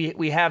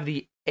 we have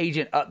the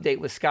agent update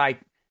with Sky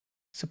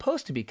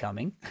supposed to be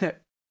coming,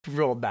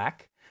 rolled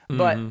back.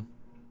 But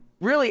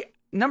really,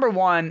 number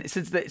one,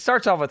 since it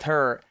starts off with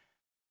her,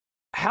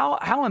 how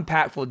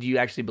impactful do you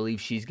actually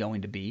believe she's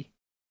going to be?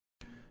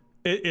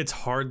 It's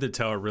hard to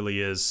tell. It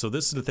really is. So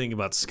this is the thing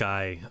about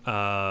Skye.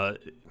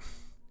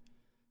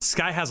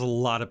 Skye has a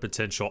lot of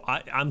potential.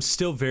 I'm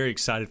still very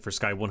excited for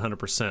Skye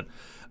 100%.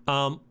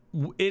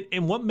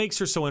 And what makes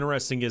her so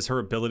interesting is her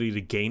ability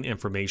to gain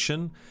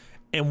information.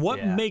 And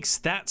what makes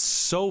that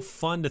so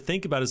fun to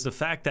think about is the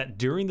fact that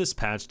during this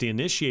patch, the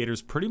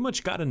Initiators pretty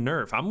much got a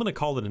nerf. I'm going to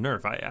call it a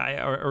nerf,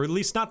 or at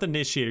least not the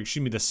Initiator,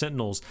 excuse me, the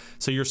Sentinels.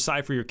 So your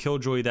Cypher, your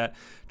Killjoy that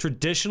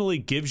traditionally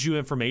gives you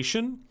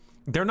information,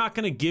 they're not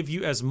going to give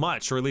you as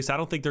much, or at least I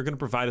don't think they're going to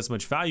provide as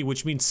much value,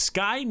 which means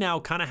Skye now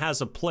kind of has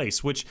a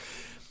place, which,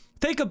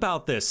 think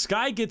about this.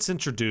 Skye gets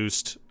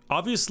introduced.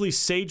 Obviously,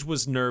 Sage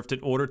was nerfed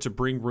in order to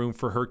bring room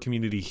for her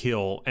community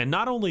heal. And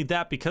not only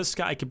that, because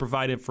Skye can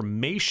provide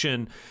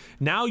information,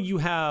 now you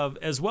have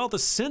as well the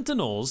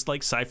Sentinels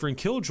like Cypher and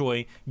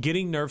Killjoy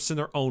getting nerfs in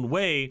their own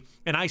way.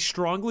 And I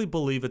strongly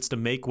believe it's to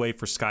make way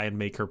for Skye and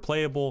make her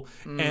playable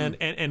and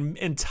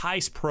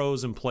entice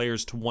pros and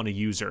players to want to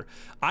use her.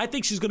 I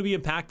think she's going to be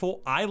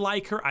impactful. I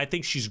like her. I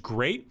think she's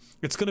great.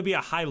 It's going to be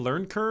a high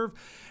learn curve.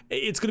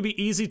 It's going to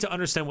be easy to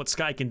understand what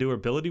Skye can do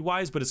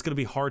ability-wise, but it's going to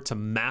be hard to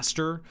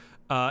master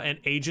an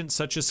agent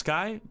such as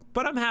Skye.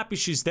 But I'm happy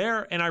she's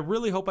there, and I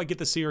really hope I get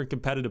to see her in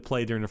competitive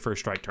play during the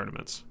First Strike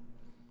tournaments.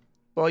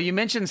 Well, you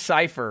mentioned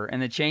Cypher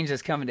and the change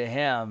that's coming to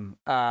him.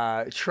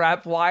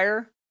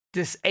 Trapwire,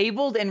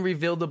 disabled and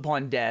revealed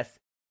upon death.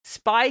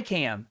 Spy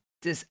cam,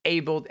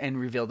 disabled and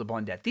revealed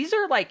upon death. These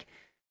are like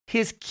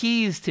his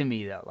keys to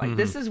me, though. Like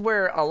this is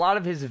where a lot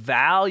of his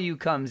value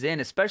comes in,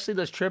 especially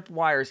those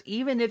tripwires.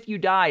 Even if you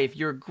die, if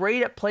you're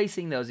great at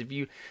placing those, if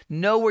you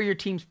know where your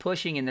team's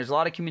pushing and there's a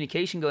lot of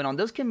communication going on,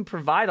 those can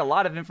provide a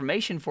lot of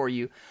information for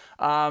you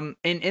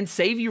and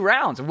save you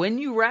rounds, win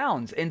you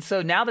rounds. And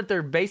so now that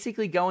they're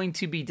basically going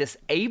to be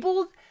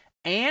disabled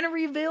and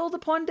revealed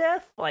upon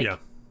death,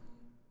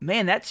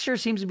 man, that sure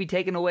seems to be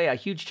taking away a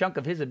huge chunk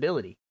of his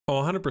ability.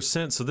 Oh,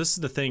 100%. So this is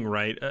the thing,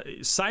 right?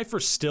 Cypher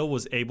still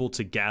was able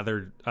to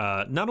gather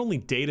not only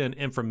data and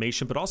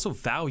information, but also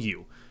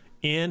value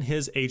in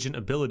his agent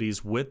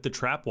abilities with the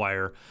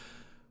trapwire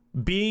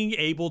being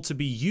able to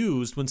be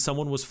used when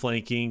someone was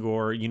flanking,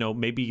 or, you know,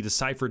 maybe the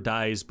Cypher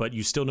dies, but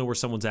you still know where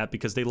someone's at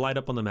because they light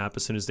up on the map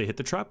as soon as they hit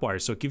the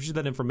trapwire. So it gives you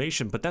that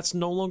information, but that's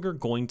no longer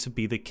going to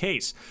be the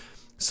case.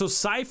 So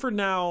Cypher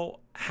now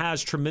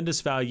has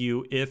tremendous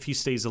value if he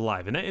stays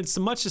alive. And it's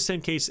much the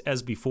same case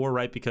as before,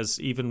 right? Because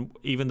even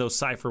though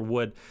Cypher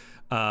would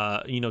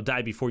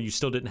die before, you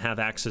still didn't have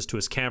access to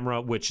his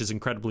camera, which is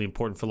incredibly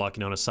important for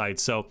locking down a site.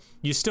 So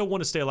you still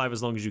want to stay alive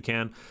as long as you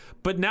can.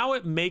 But now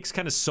it makes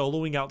kind of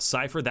soloing out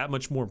Cypher that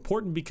much more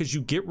important because you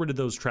get rid of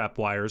those trap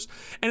wires.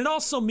 And it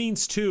also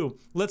means, too,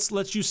 let's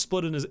use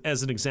Split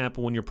as an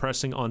example when you're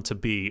pressing onto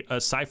B.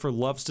 Cypher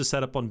loves to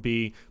set up on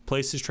B,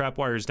 place his trap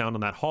wires down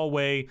on that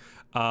hallway.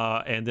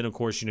 And then, of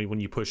course,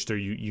 when you push through,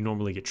 you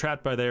normally get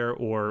trapped by there,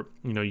 or,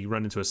 you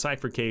run into a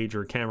Cypher cage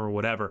or a camera or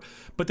whatever.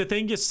 But the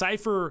thing is,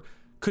 Cypher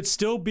could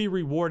still be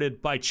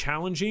rewarded by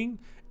challenging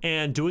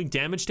and doing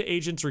damage to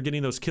agents or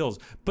getting those kills.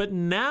 But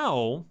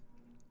now,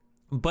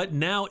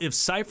 if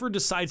Cypher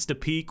decides to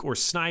peek or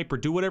snipe or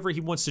do whatever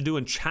he wants to do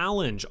and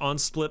challenge on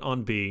Split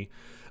on B,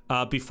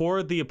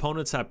 before the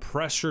opponents have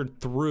pressured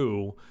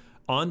through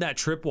on that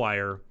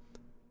tripwire,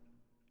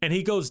 and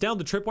he goes down,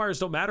 the tripwires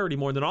don't matter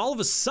anymore. And then all of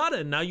a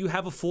sudden, now you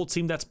have a full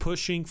team that's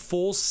pushing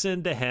full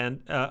send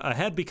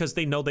ahead because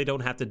they know they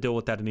don't have to deal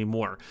with that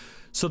anymore.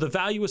 So the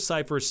value of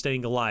Cypher is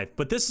staying alive.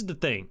 But this is the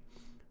thing.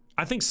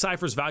 I think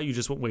Cypher's value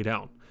just went way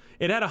down.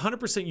 It had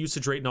 100%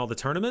 usage rate in all the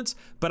tournaments,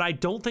 but I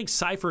don't think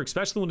Cypher,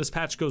 especially when this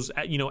patch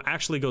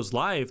actually goes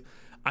live,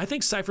 I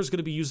think Cypher's going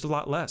to be used a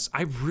lot less.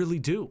 I really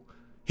do.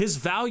 His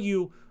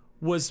value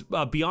was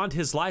beyond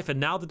his life, and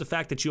now that the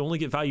fact that you only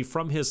get value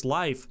from his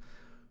life,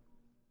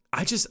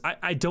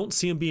 I don't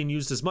see him being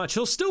used as much.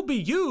 He'll still be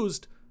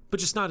used, but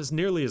just not as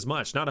nearly as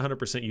much, not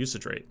 100%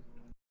 usage rate.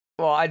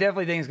 Well, I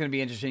definitely think it's going to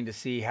be interesting to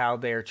see how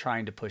they're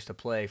trying to push the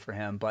play for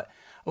him. But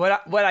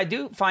what I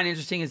do find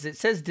interesting is it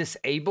says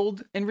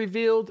disabled and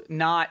revealed,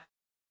 not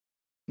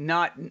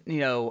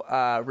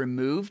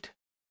removed,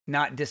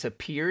 not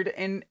disappeared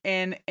and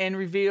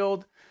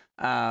revealed.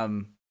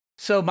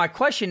 So my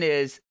question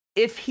is,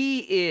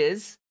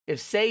 if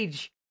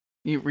Sage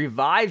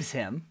revives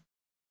him,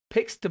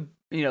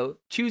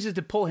 chooses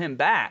to pull him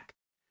back,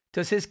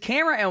 does his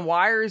camera and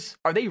wires,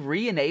 are they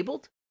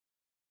re-enabled?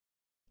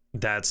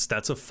 That's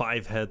a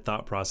 5-head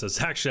thought process.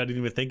 Actually, I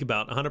didn't even think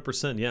about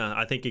 100%. Yeah,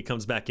 I think it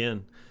comes back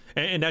in.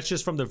 And that's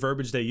just from the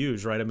verbiage they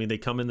use, right? I mean, they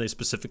come in, they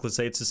specifically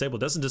say it's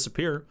disabled. It doesn't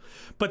disappear.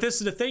 But this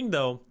is the thing,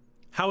 though.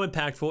 How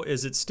impactful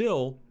is it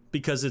still?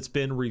 Because it's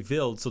been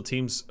revealed, so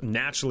teams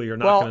naturally are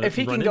not going to run into it. Well, if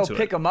he can go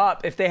pick them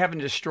up, if they haven't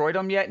destroyed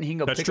them yet, and he can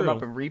go pick them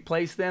up and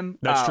replace them.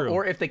 That's true.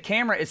 Or if the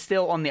camera is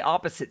still on the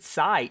opposite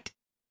site,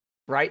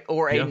 right?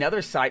 Or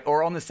another site,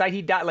 or on the site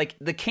he died, like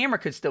the camera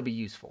could still be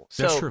useful.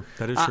 So, that's true.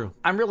 That is true.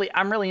 I'm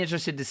really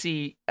interested to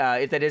see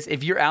if that is.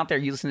 If you're out there,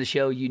 you listen to the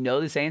show, you know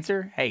this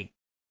answer. Hey,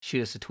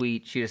 shoot us a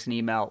tweet, shoot us an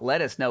email.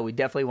 Let us know. We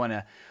definitely want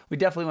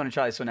to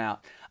try this one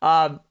out.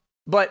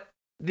 But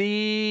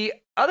the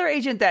other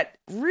agent that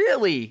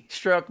really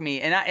struck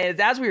me, and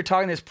as we were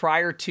talking this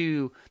prior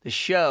to the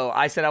show,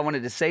 I said I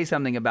wanted to say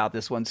something about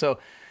this one. So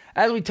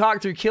as we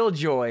talked through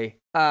Killjoy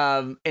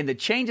and the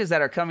changes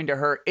that are coming to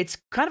her, it's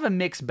kind of a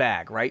mixed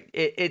bag, right?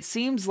 It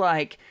seems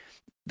like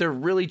they're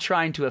really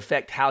trying to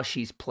affect how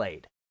she's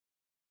played.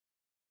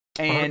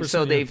 And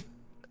so they've,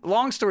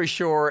 long story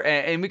short,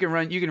 and you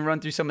can run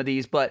through some of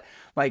these, but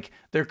like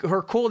her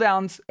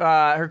cooldown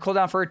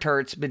for her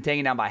turret's been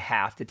taken down by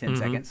half to 10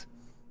 seconds.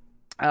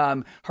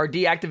 Her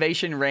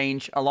deactivation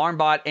range, alarm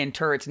bot and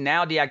turrets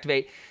now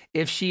deactivate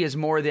if she is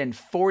more than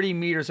 40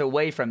 meters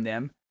away from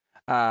them.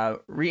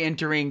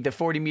 Re-entering the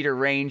 40-meter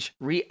range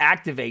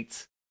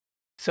reactivates.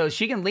 So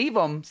she can leave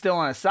them still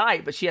on a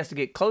site, but she has to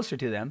get closer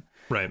to them.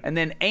 Right. And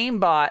then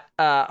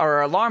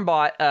alarm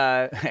bot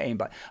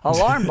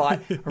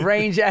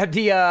range at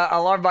the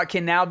alarm bot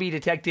can now be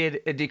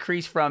detected,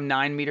 decreased from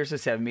 9 meters to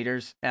 7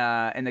 meters,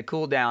 and the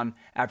cooldown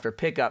after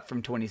pickup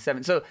from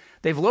 27. So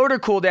they've lowered her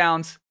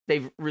cooldowns.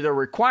 They're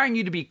requiring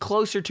you to be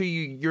closer to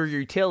your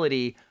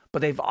utility,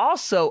 but they've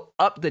also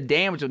upped the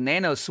damage with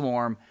Nano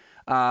Swarm.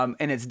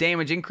 And its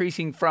damage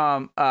increasing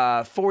from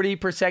 40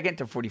 per second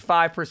to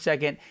 45 per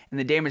second, and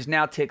the damage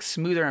now ticks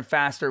smoother and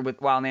faster with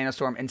Wild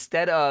Nanostorm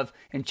instead of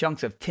in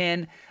chunks of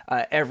 10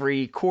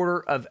 every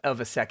quarter of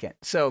a second.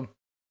 So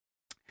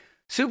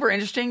super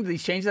interesting,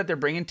 these changes that they're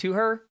bringing to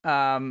her.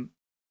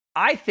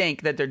 I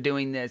think that they're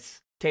doing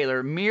this,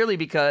 Taylor, merely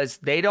because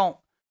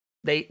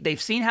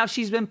they've seen how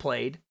she's been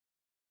played.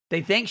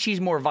 They think she's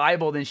more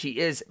viable than she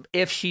is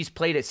if she's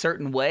played a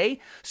certain way.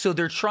 So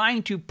they're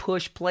trying to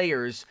push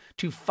players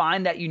to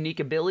find that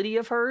unique ability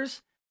of hers,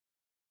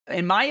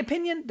 in my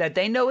opinion, that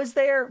they know is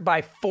there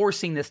by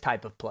forcing this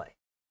type of play.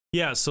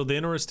 Yeah, so the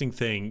interesting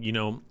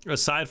thing,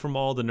 aside from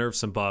all the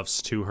nerfs and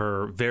buffs to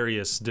her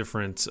various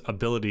different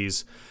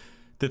abilities,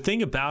 the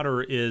thing about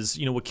her is,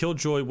 with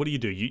Killjoy, what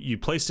do? You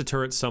place a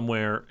turret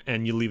somewhere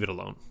and you leave it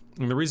alone.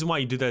 And the reason why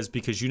you do that is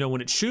because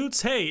when it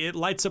shoots, hey, it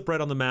lights up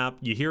red on the map.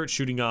 You hear it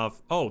shooting off.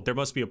 Oh, there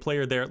must be a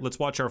player there. Let's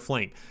watch our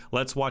flank.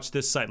 Let's watch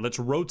this site. Let's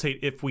rotate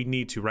if we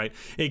need to, right?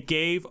 It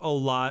gave a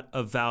lot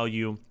of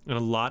value and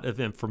a lot of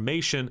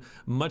information,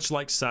 much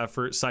like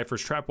Cypher's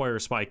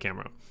Trapwire spy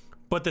camera.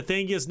 But the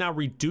thing is, now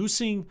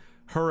reducing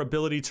her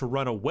ability to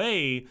run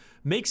away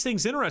makes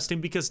things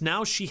interesting because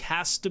now she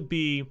has to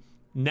be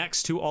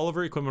next to all of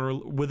her equipment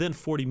or within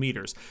 40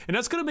 meters. And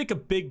that's going to make a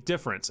big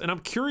difference. And I'm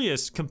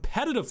curious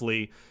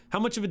competitively how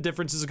much of a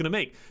difference is it going to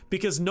make,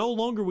 because no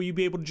longer will you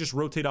be able to just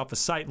rotate off a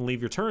site and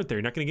leave your turret there.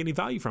 You're not going to get any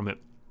value from it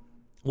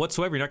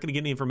whatsoever. You're not going to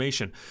get any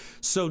information.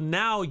 So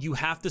now you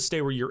have to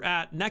stay where you're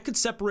at, and that could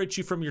separate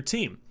you from your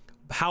team.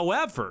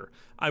 However,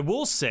 I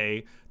will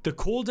say the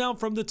cooldown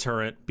from the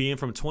turret being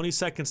from 20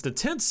 seconds to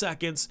 10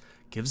 seconds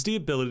gives the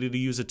ability to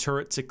use a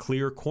turret to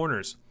clear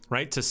corners,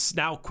 right? To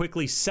now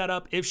quickly set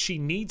up if she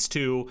needs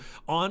to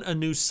on a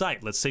new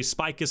site. Let's say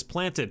Spike is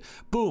planted.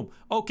 Boom.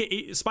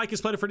 Okay, Spike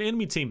is planted for an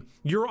enemy team.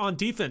 You're on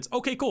defense.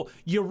 Okay, cool.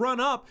 You run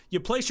up, you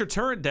place your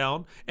turret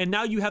down, and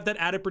now you have that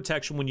added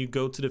protection when you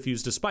go to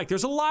defuse the Spike.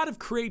 There's a lot of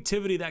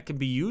creativity that can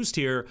be used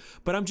here,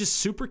 but I'm just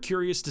super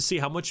curious to see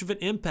how much of an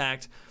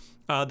impact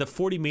the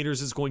 40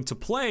 meters is going to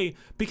play,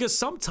 because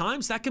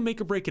sometimes that can make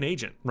or break an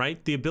agent,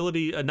 right? The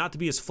ability not to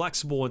be as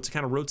flexible and to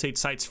kind of rotate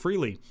sites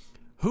freely.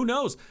 Who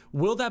knows?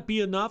 Will that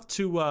be enough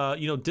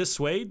to,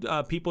 dissuade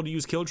people to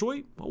use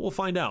Killjoy? Well, we'll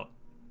find out.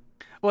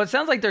 Well, it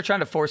sounds like they're trying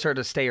to force her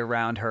to stay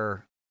around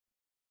her,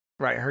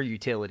 right? Her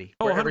utility.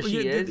 Wherever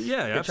she is.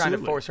 Yeah, they're trying to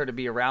force her to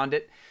be around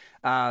it.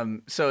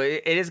 So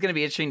it is going to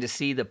be interesting to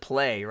see the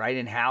play, right?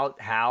 And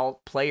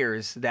how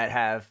players that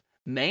have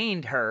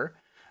mained her,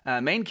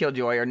 main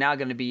Killjoy, are now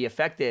going to be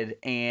affected,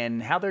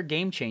 and how their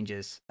game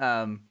changes.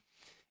 To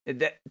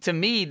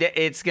me,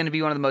 it's going to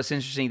be one of the most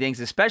interesting things,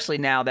 especially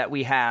now that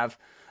we have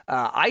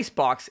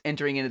Icebox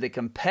entering into the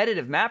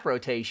competitive map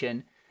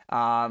rotation,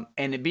 and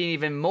it being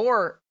even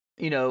more,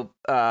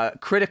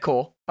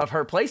 critical of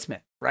her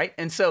placement, right?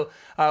 And so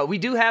we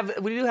do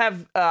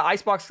have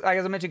Icebox,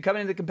 as I mentioned,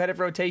 coming into the competitive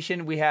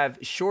rotation. We have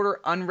shorter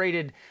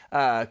unrated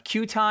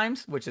queue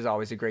times, which is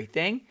always a great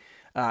thing.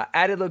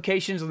 Added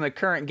locations on the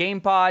current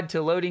game pod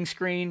to loading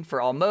screen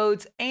for all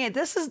modes, and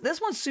this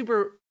one's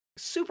super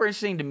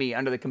interesting to me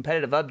under the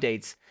competitive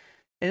updates.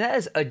 And that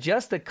is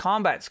adjust the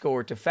combat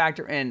score to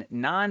factor in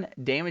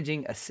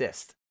non-damaging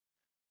assist.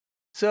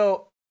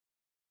 So,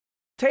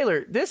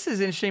 Taylor, this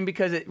is interesting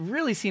because it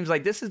really seems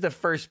like this is the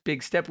first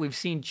big step we've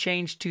seen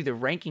change to the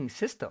ranking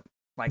system.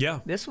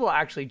 This will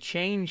actually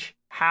change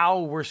how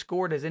we're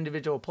scored as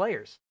individual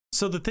players.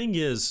 So the thing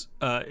is,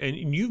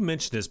 and you've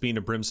mentioned this being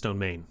a Brimstone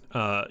main,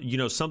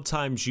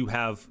 sometimes you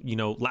have,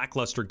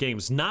 lackluster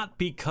games, not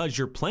because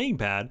you're playing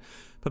bad,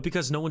 but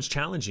because no one's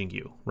challenging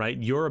you, right?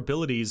 Your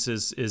abilities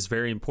is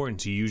very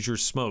important, to use your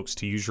smokes,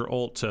 to use your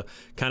ult, to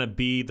kind of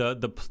be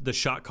the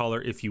shot caller,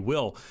 if you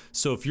will.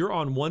 So if you're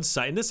on one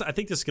side, and I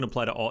think this can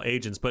apply to all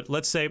agents, but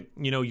let's say,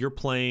 you're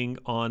playing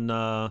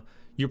on,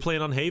 you're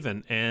playing on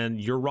Haven and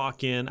you're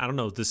rocking, I don't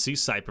know, the C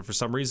site, but for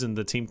some reason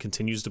the team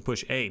continues to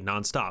push A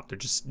nonstop.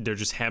 They're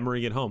just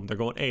hammering it home. They're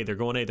going A, they're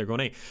going A, they're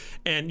going A.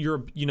 And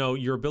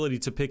your ability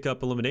to pick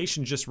up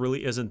elimination just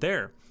really isn't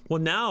there.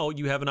 Well, now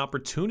you have an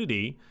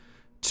opportunity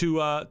to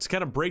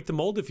kind of break the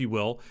mold, if you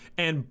will,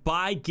 and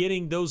by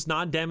getting those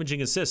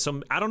non-damaging assists.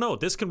 So I don't know,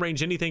 this can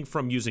range anything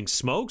from using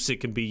smokes, it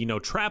can be,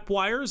 trap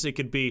wires, it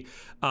could be,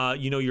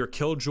 your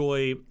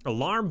Killjoy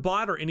alarm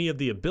bot or any of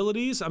the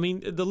abilities. I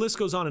mean, the list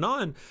goes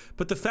on,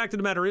 but the fact of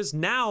the matter is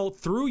now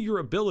through your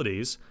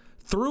abilities,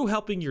 through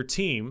helping your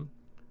team,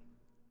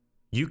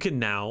 you can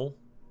now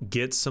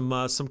get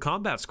some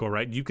combat score,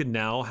 right? You can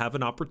now have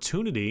an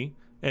opportunity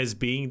as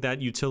being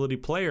that utility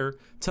player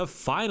to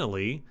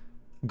finally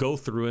go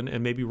through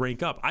and maybe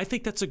rank up. I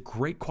think that's a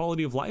great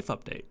quality of life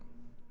update.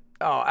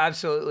 Oh,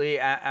 absolutely.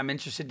 I'm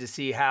interested to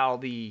see how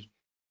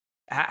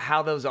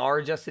those are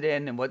adjusted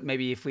in, and what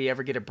maybe if we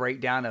ever get a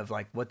breakdown of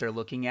like what they're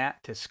looking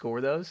at to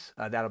score those,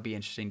 that'll be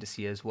interesting to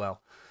see as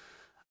well.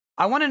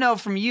 I want to know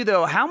from you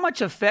though, how much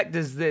effect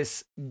does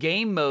this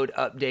game mode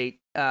update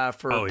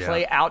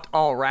play out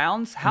all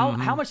rounds? How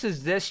much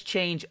does this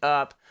change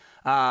up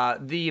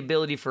the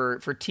ability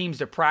for teams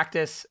to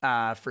practice,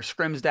 for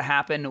scrims to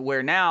happen,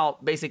 where now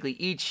basically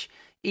each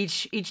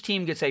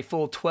team gets a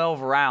full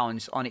 12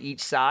 rounds on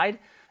each side.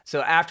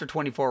 So after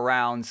 24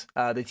 rounds,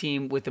 the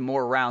team with the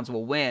more rounds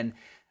will win.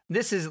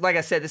 This is, like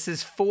I said, this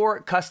is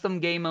 4 custom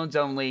game modes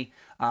only,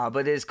 but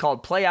it is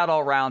called Play Out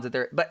All Rounds.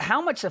 But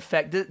how much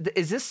effect,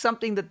 is this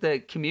something that the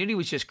community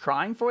was just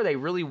crying for? They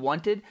really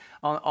wanted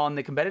on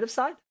the competitive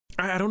side?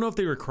 I don't know if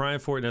they were crying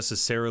for it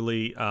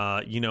necessarily.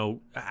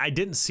 I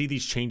didn't see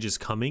these changes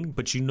coming,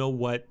 but you know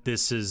what?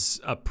 This is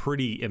a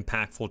pretty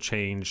impactful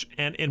change.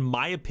 And in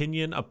my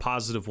opinion, a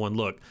positive one.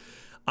 Look,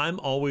 I'm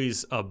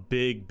always a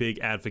big, big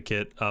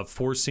advocate of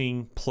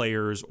forcing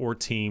players or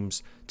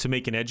teams to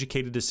make an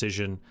educated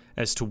decision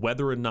as to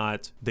whether or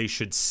not they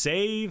should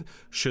save,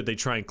 should they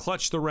try and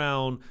clutch the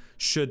round,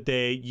 should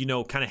they,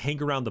 kind of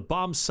hang around the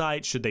bomb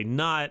site, should they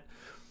not?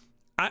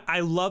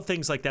 I love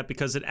things like that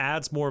because it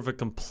adds more of a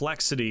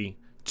complexity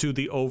to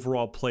the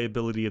overall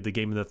playability of the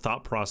game and the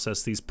thought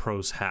process these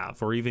pros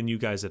have, or even you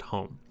guys at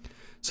home.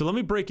 So let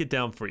me break it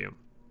down for you.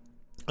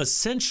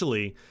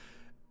 Essentially,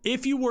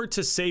 if you were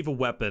to save a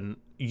weapon,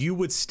 you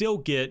would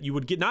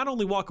get not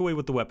only walk away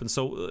with the weapon.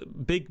 So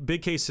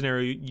big case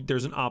scenario,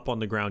 there's an op on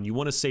the ground. You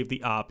want to save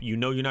the op. You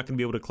know you're not going to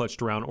be able to clutch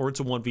the round, or it's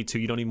a 1v2.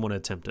 You don't even want to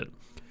attempt it.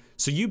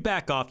 So you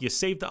back off, you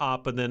save the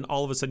op, and then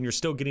all of a sudden you're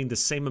still getting the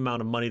same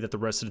amount of money that the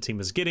rest of the team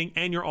is getting,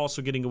 and you're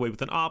also getting away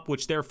with an op,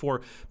 which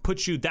therefore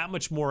puts you that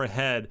much more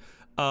ahead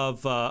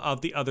of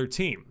the other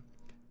team.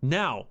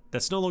 Now,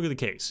 that's no longer the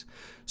case.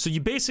 So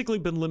you've basically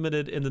been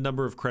limited in the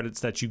number of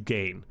credits that you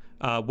gain,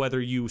 whether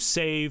you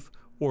save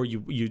or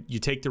you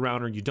take the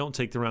round or you don't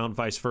take the round,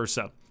 vice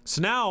versa. So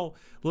now,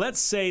 let's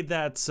say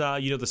that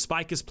the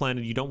spike is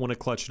planted, you don't want to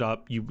clutch it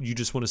up, you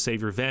just want to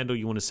save your Vandal,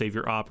 you want to save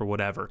your op or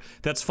whatever.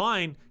 That's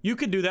fine, you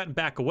can do that and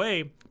back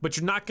away, but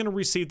you're not going to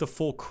receive the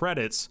full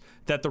credits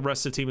that the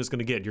rest of the team is going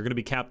to get. You're going to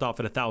be capped off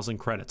at 1,000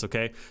 credits,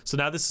 okay? So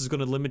now this is going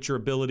to limit your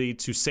ability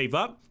to save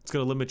up, it's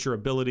going to limit your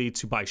ability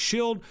to buy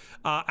shield.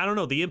 I don't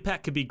know, the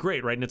impact could be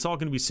great, right? And it's all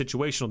going to be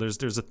situational.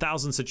 There's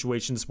 1,000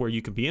 situations where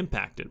you can be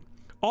impacted.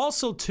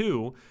 Also,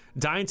 too,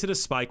 dying to the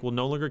spike will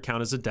no longer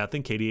count as a death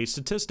in KDA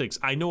statistics.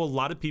 I know a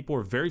lot of people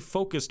are very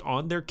focused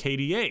on their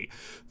KDA,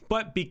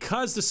 but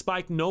because the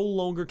spike no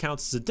longer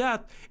counts as a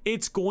death,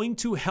 it's going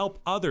to help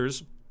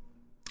others.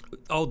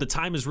 Oh, the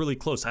time is really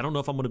close. I don't know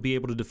if I'm going to be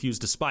able to defuse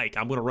the spike.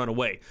 I'm going to run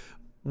away.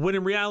 When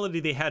in reality,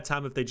 they had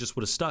time if they just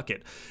would have stuck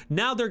it.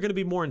 Now they're going to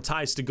be more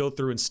enticed to go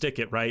through and stick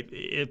it, right?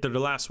 If they're the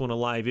last one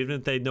alive, even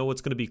if they know it's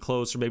going to be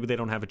close or maybe they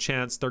don't have a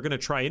chance, they're going to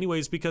try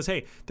anyways because,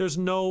 hey, there's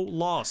no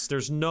loss.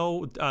 There's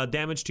no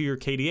damage to your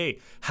KDA.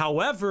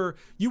 However,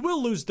 you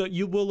will lose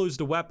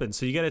the weapon,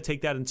 so you got to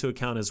take that into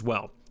account as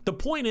well. The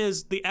point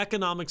is, the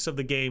economics of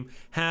the game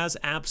has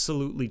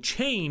absolutely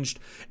changed,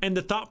 and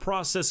the thought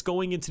process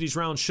going into these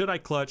rounds, should I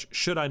clutch,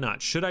 should I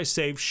not? Should I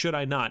save, should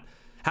I not?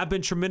 Have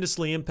been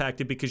tremendously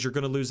impacted because you're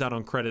going to lose out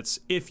on credits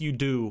if you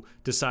do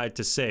decide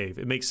to save.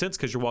 It makes sense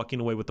because you're walking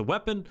away with the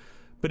weapon,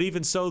 but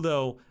even so,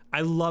 though,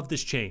 I love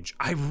this change.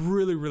 I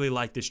really, really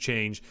like this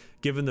change,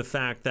 given the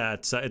fact that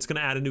it's going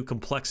to add a new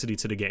complexity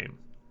to the game.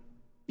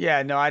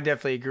 Yeah, no, I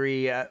definitely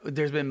agree.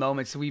 There's been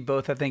moments we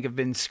both, I think, have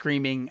been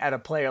screaming at a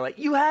player like,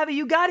 you have it,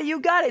 you got it, you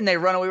got it. And they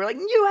run away. We're like,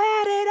 you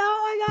had it.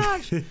 Oh,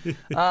 my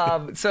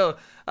gosh. So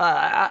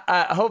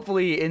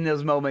hopefully in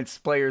those moments,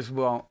 players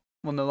will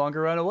no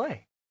longer run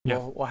away. Yeah.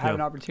 We'll have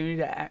an opportunity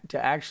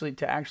to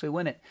actually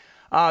win it.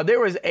 There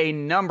was a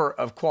number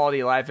of quality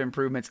of life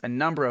improvements, a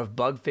number of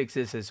bug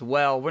fixes as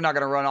well. We're not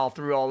going to run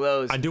through all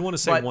those. I do want to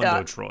say one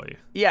though, Troy.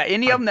 Yeah,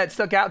 any of them that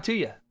stuck out to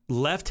you?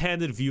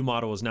 Left-handed view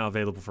model is now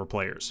available for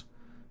players.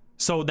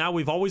 So now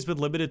we've always been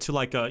limited to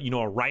like a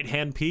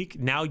right-hand peek.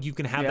 Now you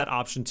can have that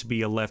option to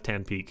be a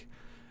left-hand peek.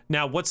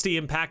 Now, what's the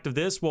impact of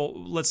this? Well,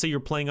 let's say you're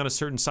playing on a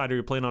certain side or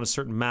you're playing on a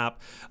certain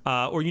map,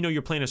 or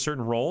you're playing a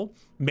certain role.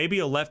 Maybe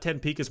a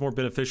left-hand peek is more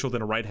beneficial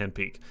than a right-hand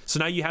peek. So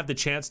now you have the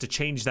chance to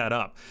change that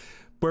up.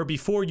 Where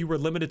before you were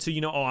limited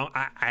to,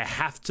 I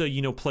have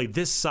to, play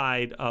this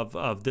side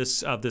of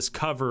this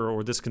cover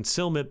or this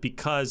concealment,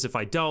 because if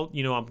I don't,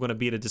 I'm going to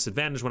be at a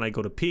disadvantage when I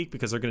go to peek,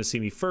 because they're going to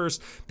see me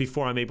first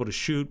before I'm able to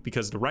shoot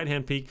because of the right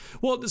hand peek.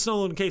 Well, it's no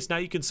longer the case. Now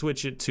you can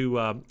switch it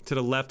to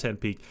the left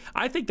hand peek.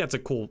 I think that's a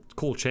cool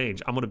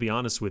change. I'm going to be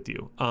honest with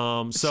you.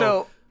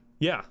 So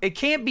yeah, it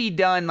can't be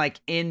done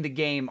like in the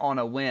game on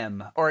a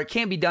whim, or it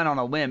can't be done on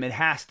a whim. It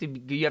has to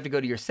be, you have to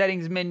go to your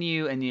settings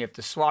menu and you have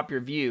to swap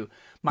your view.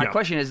 My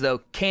question is, though,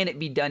 can it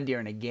be done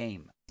during a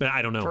game?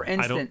 I don't know. For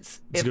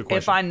instance,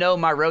 if I know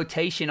my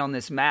rotation on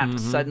this map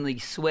suddenly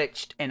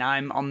switched and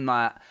I'm on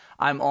the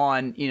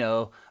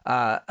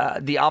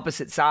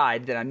opposite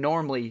side that I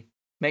normally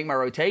make my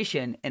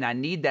rotation, and I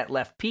need that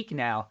left peek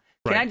now,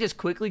 can I just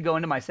quickly go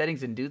into my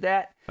settings and do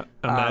that?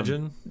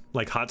 Imagine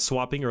like hot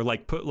swapping, or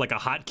like put like a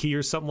hotkey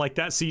or something like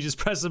that. So you just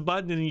press a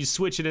button and you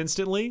switch it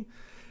instantly.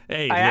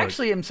 Hey, I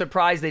actually am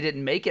surprised they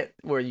didn't make it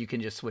where you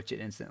can just switch it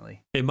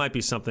instantly. It might be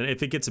something.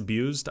 If it gets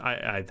abused,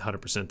 I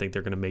 100% think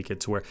they're going to make it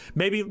to where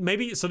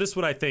maybe. So this is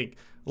what I think.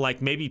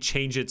 Like maybe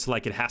change it to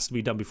like it has to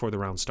be done before the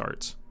round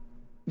starts.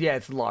 Yeah,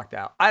 it's locked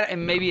out.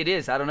 And maybe it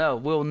is. I don't know.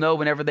 We'll know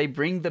whenever they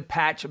bring the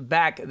patch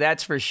back.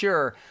 That's for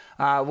sure.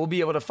 We'll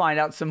be able to find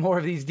out some more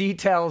of these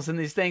details and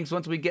these things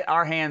once we get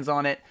our hands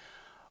on it.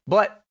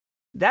 But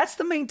that's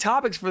the main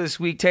topics for this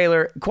week,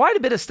 Taylor. Quite a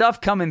bit of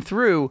stuff coming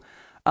through.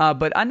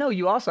 But I know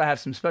you also have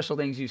some special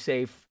things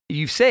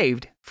you've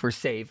saved for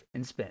Save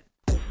and Spend.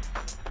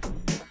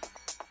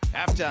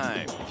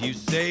 Halftime. If you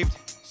saved,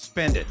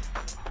 spend it.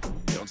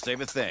 Don't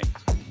save a thing.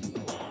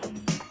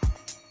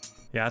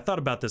 Yeah, I thought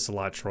about this a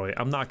lot, Troy.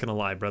 I'm not gonna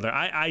lie, brother.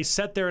 I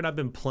sat there and I've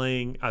been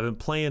playing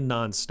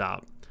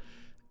nonstop,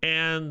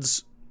 and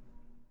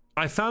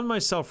I found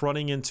myself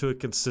running into a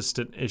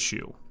consistent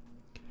issue,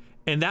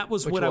 and that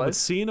was when I would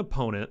see an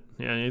opponent.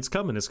 Yeah, it's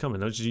coming.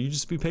 You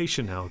just be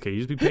patient now, okay? You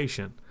just be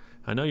patient.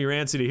 I know you're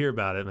antsy to hear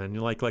about it, man.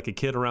 You're like a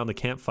kid around the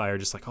campfire,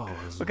 just like, oh.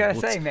 What can I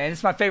say, man?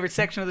 It's my favorite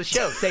section of the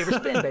show. Save or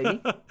spin, baby.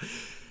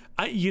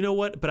 You know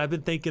what? But I've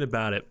been thinking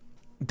about it.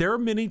 There are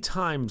many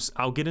times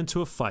I'll get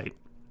into a fight,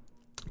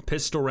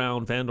 pistol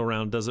round, vandal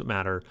round, doesn't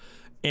matter.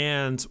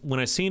 And when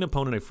I see an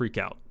opponent, I freak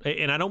out.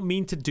 And I don't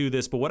mean to do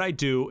this, but what I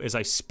do is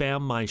I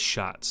spam my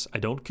shots. I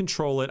don't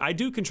control it. I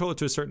do control it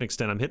to a certain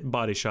extent. I'm hitting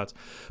body shots,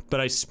 but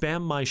I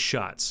spam my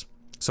shots.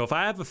 So if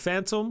I have a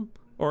phantom,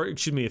 or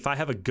excuse me, if I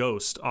have a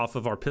ghost off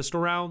of our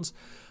pistol rounds,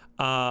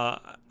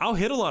 I'll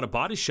hit a lot of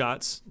body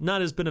shots,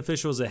 not as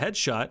beneficial as a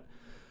headshot.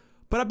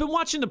 But I've been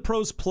watching the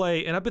pros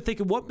play, and I've been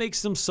thinking, what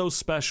makes them so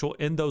special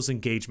in those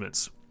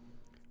engagements?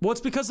 Well, it's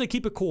because they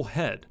keep a cool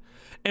head.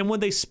 And when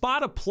they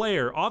spot a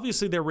player,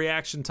 obviously their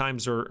reaction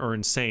times are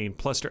insane,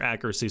 plus their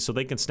accuracy, so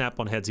they can snap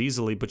on heads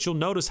easily. But you'll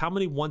notice how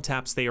many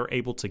one-taps they are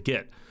able to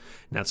get.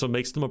 And that's what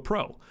makes them a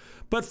pro.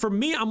 But for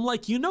me, I'm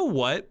like, you know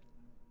what?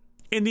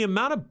 In the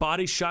amount of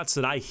body shots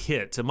that I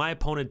hit, and my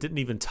opponent didn't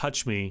even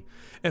touch me,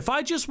 if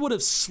I just would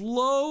have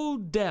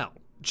slowed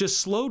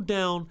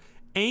down,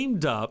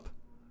 aimed up,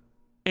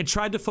 and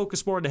tried to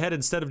focus more on the head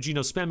instead of,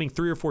 spamming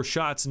 3 or 4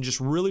 shots and just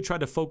really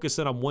tried to focus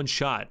in on one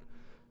shot,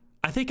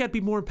 I think I'd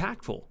be more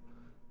impactful.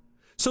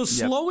 So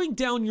slowing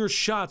down your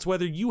shots,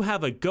 whether you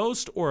have a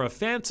ghost or a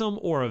phantom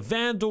or a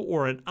vandal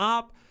or an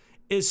op,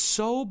 is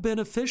so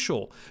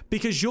beneficial,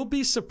 because you'll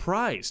be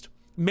surprised.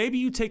 Maybe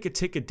you take a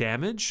tick of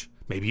damage.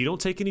 Maybe you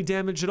don't take any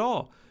damage at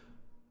all.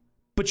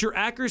 But your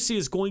accuracy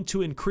is going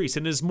to increase,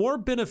 and it is more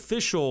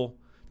beneficial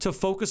to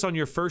focus on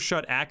your first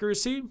shot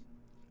accuracy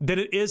than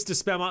it is to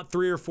spam out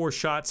 3 or 4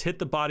 shots, hit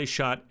the body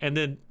shot, and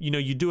then,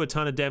 you do a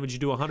ton of damage. You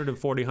do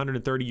 140,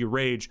 130, you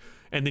rage,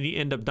 and then you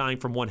end up dying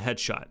from one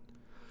headshot.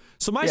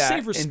 So my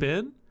save or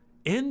spin,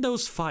 in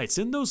those fights,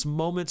 in those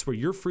moments where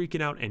you're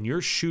freaking out and you're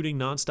shooting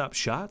nonstop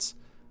shots,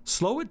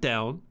 slow it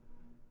down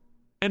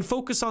and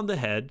focus on the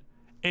head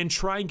and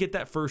try and get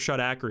that first shot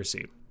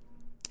accuracy.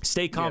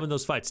 Stay calm in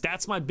those fights.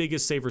 That's my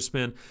biggest save or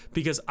spin,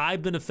 because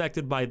I've been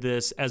affected by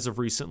this as of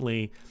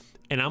recently,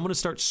 and I'm going to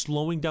start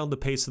slowing down the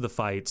pace of the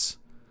fights,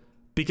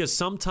 because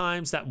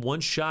sometimes that one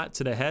shot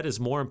to the head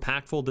is more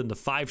impactful than the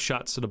 5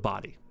 shots to the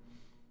body.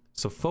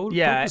 So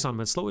focus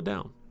on it, slow it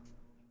down.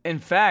 In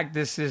fact,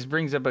 this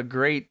brings up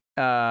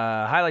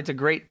highlights a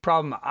great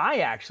problem I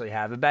actually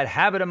have, a bad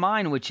habit of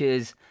mine, which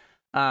is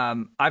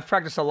I've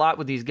practiced a lot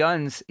with these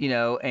guns,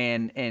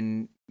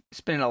 and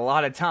spending a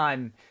lot of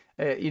time,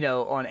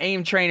 on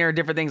aim trainer,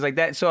 different things like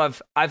that. So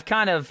I've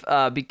kind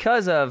of,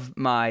 because of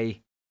my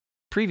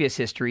previous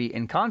history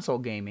in console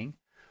gaming,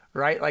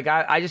 right? Like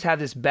I just have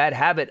this bad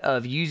habit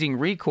of using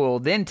recoil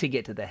then to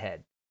get to the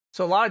head.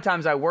 So a lot of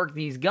times I work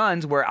these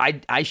guns where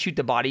I shoot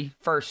the body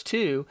first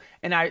too,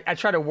 and I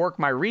try to work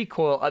my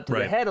recoil up to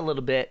the head a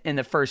little bit in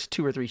the first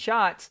 2 or 3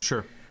 shots.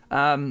 Sure.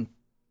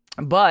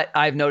 But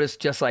I've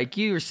noticed, just like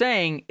you were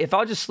saying, if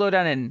I'll just slow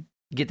down and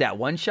get that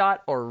one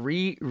shot or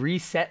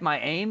reset my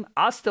aim,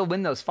 I'll still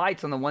win those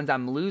fights on the ones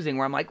I'm losing,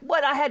 where I'm like,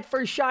 what? I had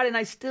first shot and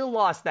I still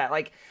lost that.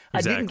 Like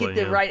I didn't get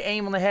the right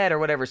aim on the head or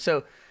whatever.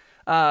 So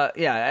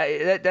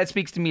that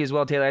speaks to me as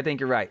well, Taylor. I think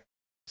you're right.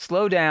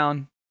 Slow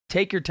down.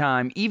 take your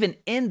time, even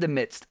in the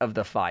midst of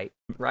the fight,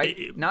 right?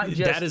 Not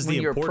just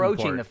when you're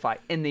approaching the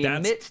fight, in the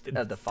midst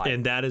of the fight.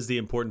 And that is the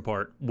important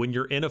part. When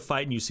you're in a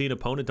fight and you see an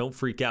opponent, don't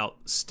freak out.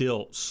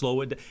 Still,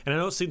 slow it down. And I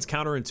know it seems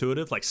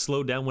counterintuitive, like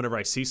slow down whenever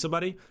I see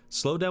somebody.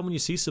 Slow down when you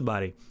see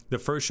somebody. The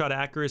first shot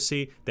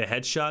accuracy, the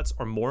headshots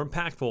are more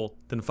impactful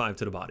than 5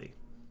 to the body.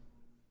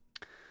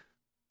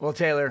 Well,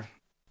 Taylor,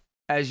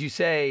 as you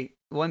say,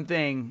 one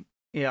thing,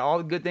 all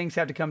the good things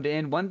have to come to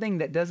end. One thing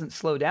that doesn't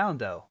slow down,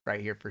 though,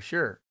 right here for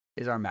sure,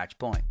 is our match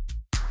point.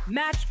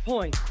 Match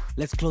point.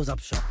 Let's close up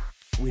shop.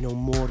 We know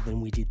more than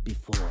we did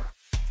before.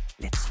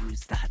 Let's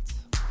use that.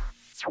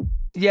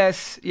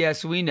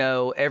 Yes, we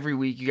know. Every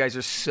week you guys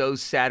are so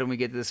sad when we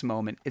get to this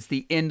moment. It's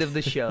the end of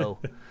the show.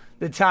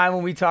 The time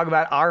when we talk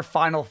about our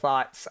final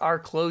thoughts, our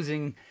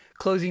closing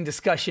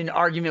discussion,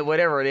 argument,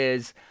 whatever it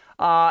is.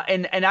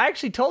 And I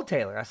actually told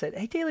Taylor, I said,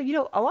 hey, Taylor,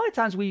 a lot of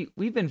times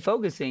we've been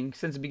focusing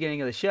since the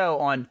beginning of the show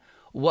on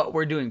what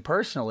we're doing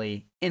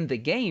personally in the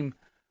game,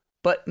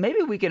 but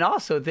maybe we can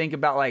also think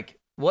about, like,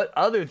 what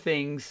other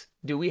things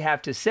do we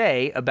have to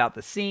say about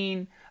the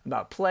scene,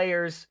 about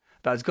players,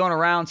 about what's going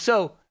around.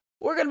 So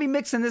we're going to be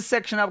mixing this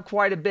section up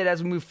quite a bit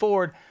as we move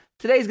forward.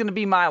 Today's going to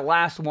be my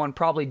last one,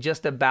 probably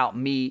just about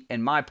me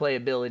and my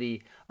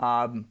playability,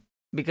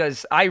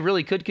 because I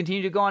really could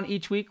continue to go on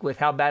each week with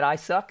how bad I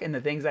suck and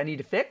the things I need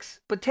to fix.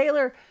 But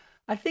Taylor,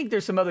 I think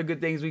there's some other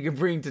good things we can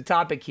bring to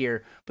topic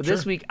here. But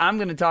This week, I'm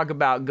going to talk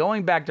about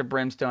going back to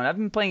Brimstone. I've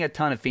been playing a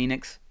ton of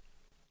Phoenix,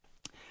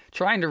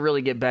 trying to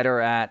really get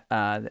better at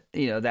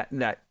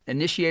that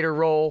initiator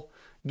role,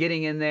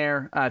 getting in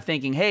there,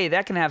 thinking, hey,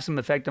 that can have some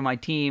effect on my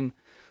team,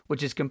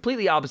 which is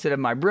completely opposite of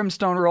my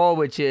Brimstone role,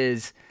 which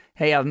is,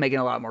 hey, I'm making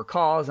a lot more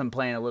calls. I'm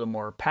playing a little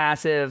more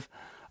passive.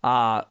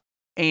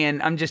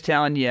 And I'm just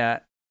telling you,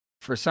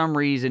 for some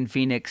reason,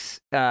 Phoenix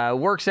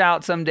works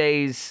out some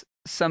days.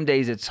 Some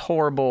days it's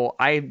horrible.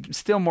 I'm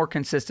still more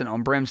consistent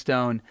on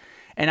Brimstone.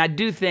 And I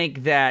do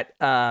think that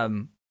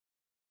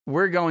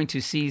we're going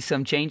to see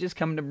some changes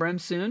coming to Brim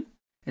soon.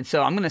 And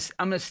so I'm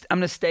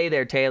gonna stay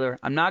there, Taylor.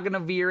 I'm not gonna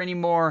veer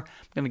anymore.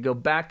 I'm gonna go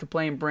back to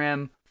playing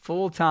Brim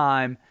full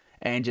time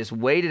and just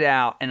wait it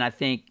out. And I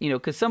think,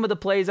 because some of the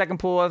plays I can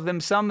pull out of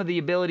him, some of the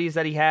abilities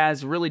that he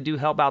has really do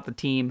help out the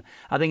team.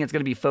 I think it's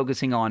going to be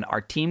focusing on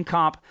our team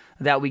comp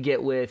that we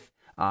get with,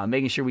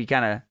 making sure we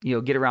kind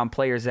of, get around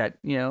players that,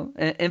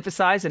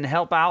 emphasize and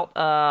help out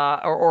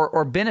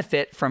or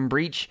benefit from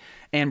Breach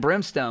and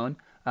Brimstone's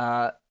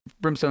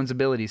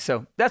abilities.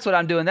 So that's what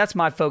I'm doing. That's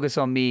my focus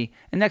on me.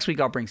 And next week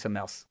I'll bring something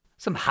else.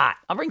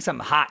 I'll bring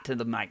something hot to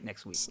the mic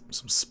next week.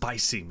 Some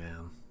spicy,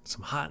 man.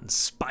 Some hot and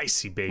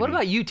spicy, baby. What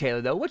about you,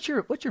 Taylor, though? What's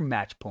your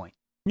match point?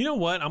 You know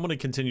what? I'm going to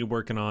continue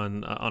working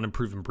on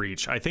improving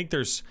Breach. I think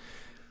there's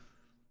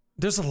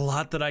a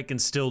lot that I can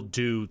still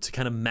do to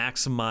kind of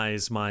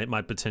maximize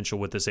my potential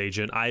with this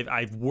agent.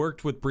 I've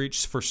worked with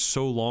Breach for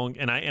so long,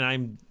 and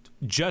I'm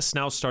just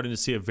now starting to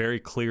see a very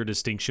clear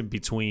distinction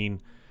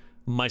between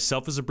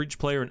myself as a Breach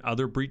player and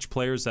other Breach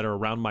players that are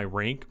around my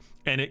rank.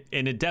 And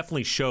it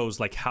definitely shows,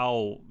 like,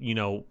 how,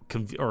 how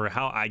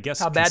bad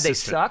consistent they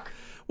suck.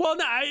 Well,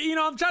 no,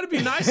 I'm trying to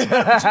be nice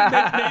about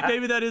it.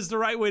 Maybe that is the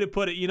right way to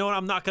put it. You know what?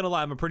 I'm not going to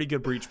lie. I'm a pretty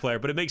good Breach player,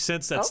 but it makes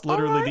sense. That's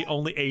literally the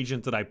only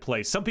agent that I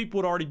play. Some people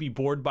would already be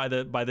bored by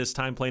this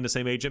time playing the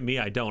same agent. Me,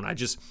 I don't. I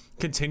just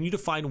continue to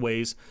find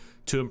ways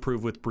to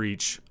improve with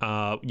Breach,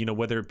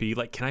 whether it be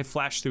like, can I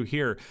flash through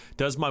here?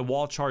 Does my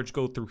wall charge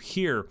go through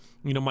here?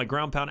 My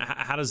ground pound,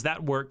 how does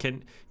that work?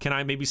 Can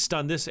I maybe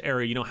stun this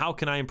area? How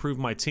can I improve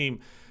my team?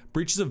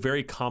 Breach is a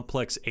very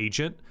complex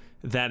agent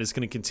that is going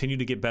to continue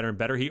to get better and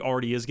better. He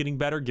already is getting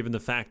better, given the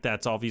fact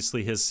that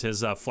obviously his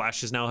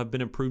flashes now have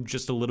been improved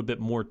just a little bit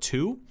more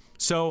too.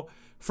 So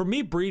for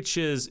me, Breach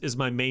is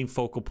my main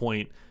focal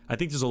point. I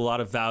think there's a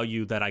lot of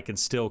value that I can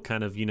still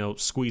kind of,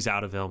 squeeze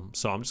out of him.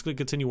 So I'm just going to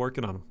continue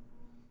working on him.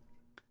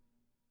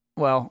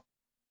 Well,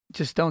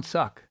 just don't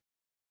suck.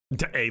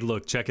 Hey,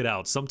 look, check it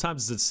out.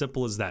 Sometimes it's as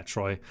simple as that,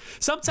 Troy.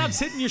 Sometimes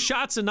hitting your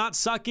shots and not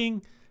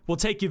sucking will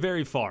take you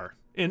very far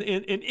in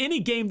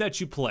any game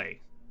that you play.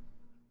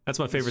 That's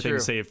my favorite thing to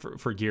say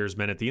for Gears,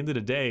 man. At the end of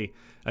the day,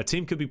 a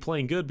team could be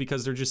playing good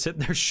because they're just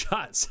hitting their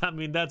shots. I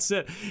mean, that's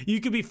it.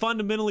 You could be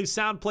fundamentally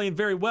sound, playing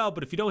very well,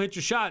 but if you don't hit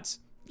your shots,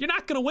 you're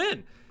not going to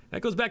win.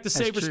 That goes back to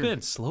save or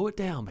spin. Slow it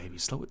down, baby.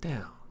 Slow it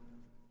down.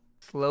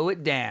 Slow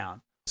it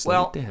down.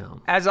 Slow it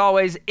down. As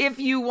always, if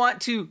you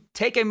want to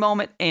take a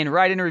moment and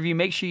write in a review,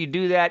 make sure you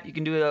do that. You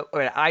can do it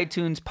at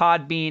iTunes,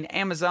 Podbean,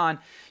 Amazon.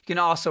 You can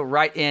also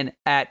write in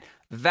at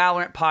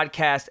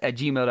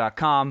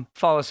valorantpodcast@gmail.com.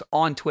 Follow us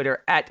on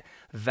Twitter at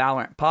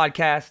Valorant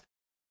Podcast.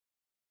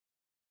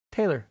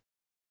 Taylor,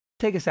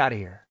 take us out of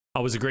here.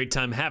 Always a great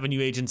time having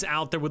you agents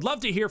out there. Would love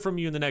to hear from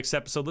you in the next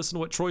episode. Listen to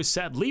what Troy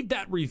said. Leave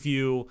that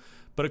review.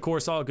 But of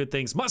course, all good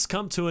things must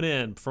come to an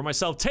end. For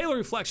myself, Taylor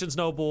Reflections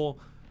Noble,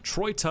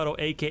 Troy Tuttle,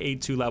 a.k.a.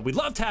 2Loud. We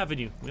loved having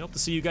you. We hope to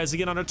see you guys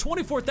again on our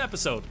 24th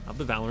episode of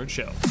The Valorant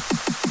Show.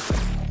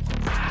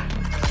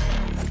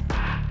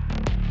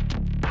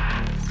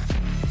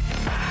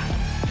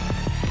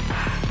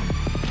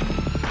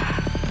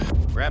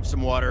 Grab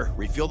some water,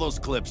 refill those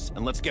clips,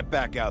 and let's get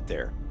back out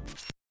there.